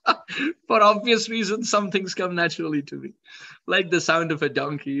 For obvious reasons, some things come naturally to me. Like the sound of a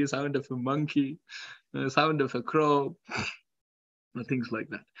donkey, sound of a monkey, the sound of a crow, things like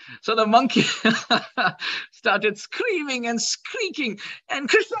that. So the monkey started screaming and squeaking, and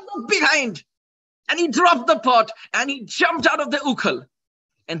Krishna looked behind, and he dropped the pot, and he jumped out of the ukhal.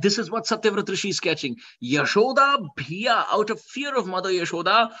 And this is what Satyavrata Rishi is catching. Yashoda Bhiya, out of fear of Mother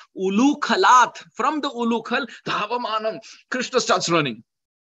Yashoda, Ulukhalat, from the Ulukhal, Dhavamanam, Krishna starts running.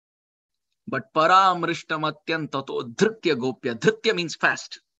 But Paramrishtam Atyantato Dhritya Gopya. Dhritya means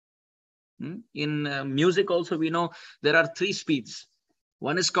fast. In music also we know there are 3 speeds.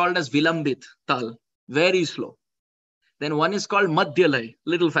 One is called as Vilambit, Tal, very slow. Then one is called Madhyalay,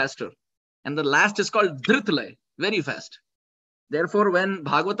 little faster. And the last is called Dhritlay, very fast. Therefore, when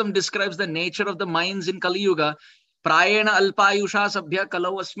Bhagavatam describes the nature of the minds in Kali Yuga, Prayena Alpayusha Sabhya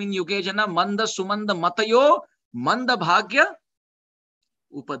Kalau Asmin Yuge Jana Manda Sumanda Matayo Manda Bhagya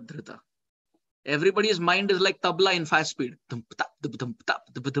Upadhrita. Everybody's mind is like tabla in fast speed.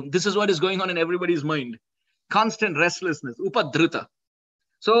 This is what is going on in everybody's mind. Constant restlessness. Upadhrita.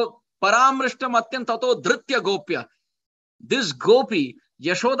 So, Paramrishtam Atyantato Dhritya Gopya. This Gopi,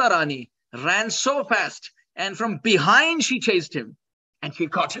 Yashoda Rani, ran so fast. And from behind, she chased him and she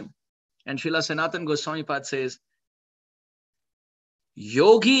caught him. And Srila Sanatana Goswami Pad says,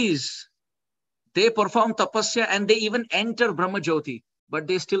 yogis, they perform tapasya and they even enter Brahma Jyoti, but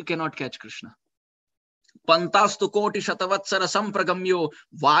they still cannot catch Krishna. Pantastu koti shatavatsara sampragamyo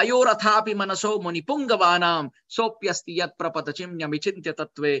vayo rathapi manaso munipungavanam sopyasti yat prapatachimnya michintya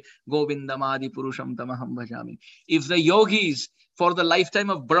tattve govindamadi purusham tamaham bhajami. If the yogis, for the lifetime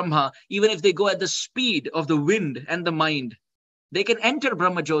of Brahma, even if they go at the speed of the wind and the mind, they can enter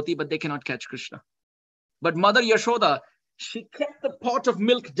Brahma Jyoti, but they cannot catch Krishna. But Mother Yashoda, she kept the pot of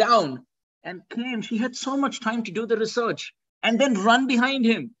milk down and came. She had so much time to do the research and then run behind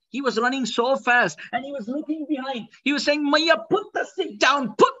him. He was running so fast and he was looking behind. He was saying, Maya, put the stick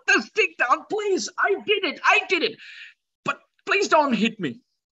down, please. I did it. But please don't hit me.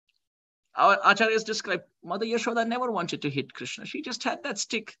 Our acharyas describe Mother Yashoda never wanted to hit Krishna. She just had that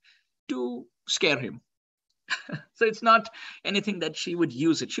stick to scare him. So it's not anything that she would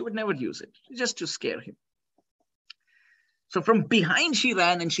use it. She would never use it, just to scare him. So from behind she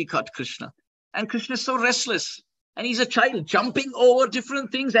ran and she caught Krishna. And Krishna is so restless. And he's a child jumping over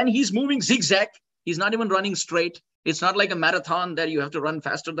different things and he's moving zigzag. He's not even running straight. It's not like a marathon that you have to run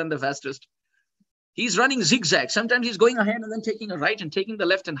faster than the fastest. He's running zigzag. Sometimes he's going ahead and then taking a right and taking the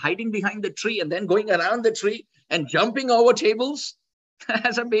left and hiding behind the tree and then going around the tree and jumping over tables.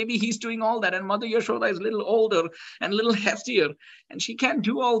 As a baby, he's doing all that. And Mother Yashoda is a little older and a little heftier. And she can't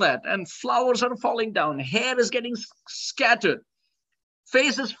do all that. And flowers are falling down. Hair is getting scattered.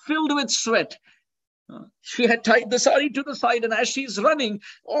 Face is filled with sweat. She had tied the sari to the side. And as she's running,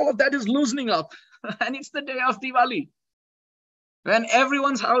 all of that is loosening up. And it's the day of Diwali. When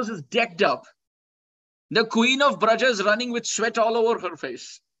everyone's house is decked up. The queen of Braja is running with sweat all over her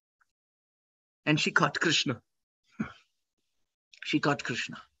face. And she caught Krishna. She caught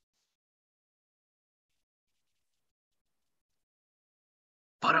Krishna.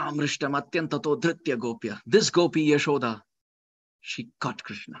 Paramrishtam atyantato dhritya gopya. This gopi Yashoda, she caught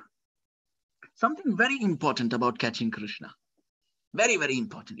Krishna. Something very important about catching Krishna. Very, very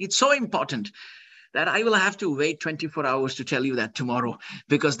important. It's so important that I will have to wait 24 hours to tell you that tomorrow,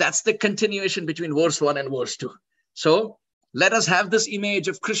 because that's the continuation between verse 1 and verse 2. So let us have this image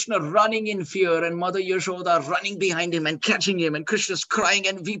of Krishna running in fear and Mother Yashoda running behind him and catching him and Krishna's crying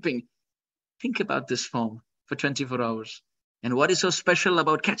and weeping. think about this form for 24 hours. And what is so special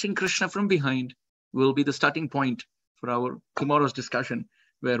about catching Krishna from behind will be the starting point for our tomorrow's discussion,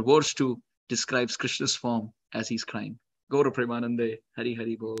 where verse 2 describes Krishna's form as he's crying. Gaura Premanande, Hari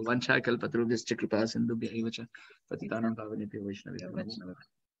Hari Bol, Vancha Kalpatrubhyascha Kripa Sindhubhya Evacha, Patitanam Pavanebhyo Vaishnavibhyo Namo Namaha.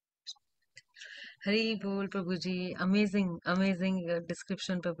 Hari Bol, Prabhuji. Amazing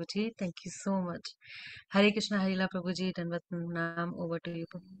description, Prabhuji. Thank you so much. Hare Krishna, Harila, Prabhuji. Dandavat Pranam. Over to you,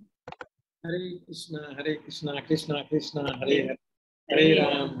 Prabhuji. Hare Krishna, Krishna Krishna, Hare Hare, Hare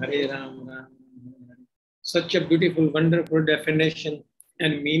Ram, Ram Hare. Such a beautiful, wonderful definition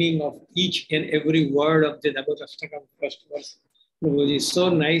and meaning of each and every word of the Damodar Astakam first verse. Prabhuji so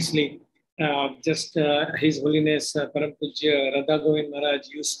nicely, His Holiness Param Pujya Radha Govind Maharaj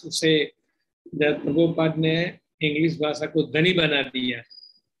used to say that Prabhupada ने English भाषा को धनी बना दिया,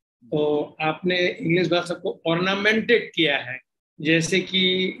 तो आपने English भाषा को ऑर्नामेंटेड किया है, जैसे कि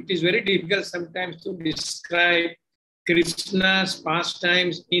it is very difficult sometimes to describe Krishna's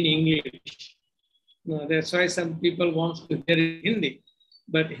pastimes in English. That's why some people want to hear it in Hindi.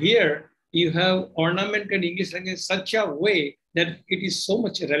 But here you have ornamented English language in such a way that it is so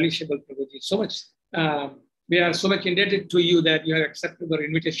much relishable, Prabhuji. So much, we are so much indebted to you that you have accepted our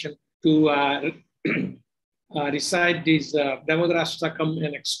invitation to recite this Damodar Astakam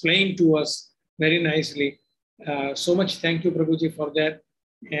and explain to us very nicely. So much thank you, Prabhuji, for that.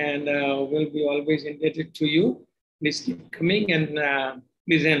 And we'll be always indebted to you. Please keep coming and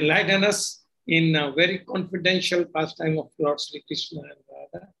please enlighten us in a very confidential pastime of Lord Sri Krishna and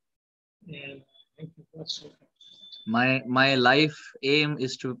Radha. And thank you so much. My life aim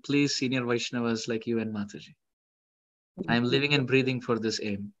is to please senior Vaishnavas like you and Mataji. I am living and breathing for this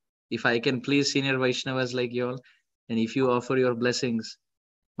aim. If I can please senior Vaishnavas like you all, and if you offer your blessings,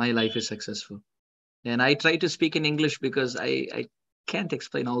 my life is successful. And I try to speak in English because I can't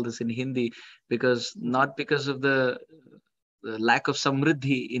explain all this in Hindi, not because of the lack of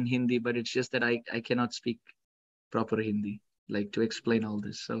samriddhi in Hindi, but it's just that I cannot speak proper Hindi, like to explain all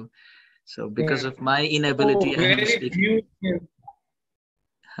this. So because of my inability, I am speaking.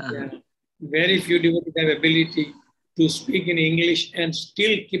 Very few devotees have ability to speak in English and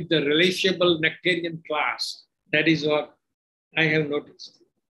still keep the relishable nectarian class. That is what I have noticed.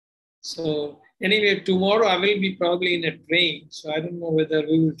 So anyway, tomorrow I will be probably in a train, so I don't know whether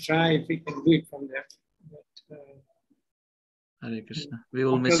we will try if we can do it from there. But, Hare Krishna. We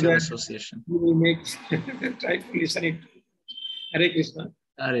will miss your association. We will try to listen it. Hare Krishna.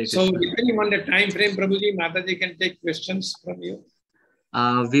 Hare Krishna. So depending on the time frame, Prabhuji, Mataji can take questions from you.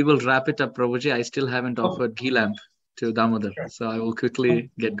 We will wrap it up, Prabhuji. I still haven't offered ghee lamp to Damodar, so I will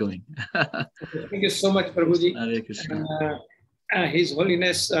quickly get going. Thank you so much, Prabhuji. Hare Krishna. His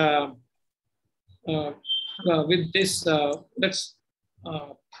Holiness, with this, let's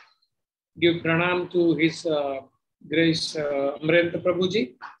give pranam to His Grace Amarendra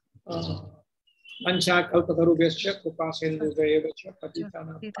Prabhuji. Vancha kalpatarubhyascha kripa sindhubhya evacha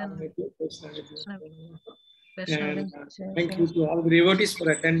patitanam pavanebhyo vaishnavibhyo. And thank you to all the devotees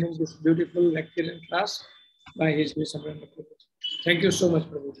for attending this beautiful lecture and class by His Grace Amarendra Prabhuji. Thank you so much,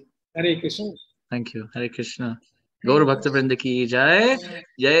 Prabhuji. Hare Krishna. Thank you. Hare Krishna. Gaur Bhakta Vrinda ki jai.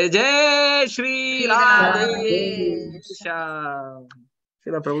 Jai Jai Shri Radhe Shyam.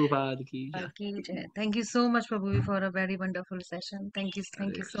 Srila Prabhupada ki jai. Thank you so much, Prabhuji, for a very wonderful session. Thank you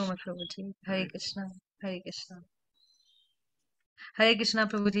so much, Prabhuji. Hare Krishna. Hare Krishna. Hare Krishna,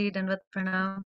 Prabhuji. Dandavat Pranam.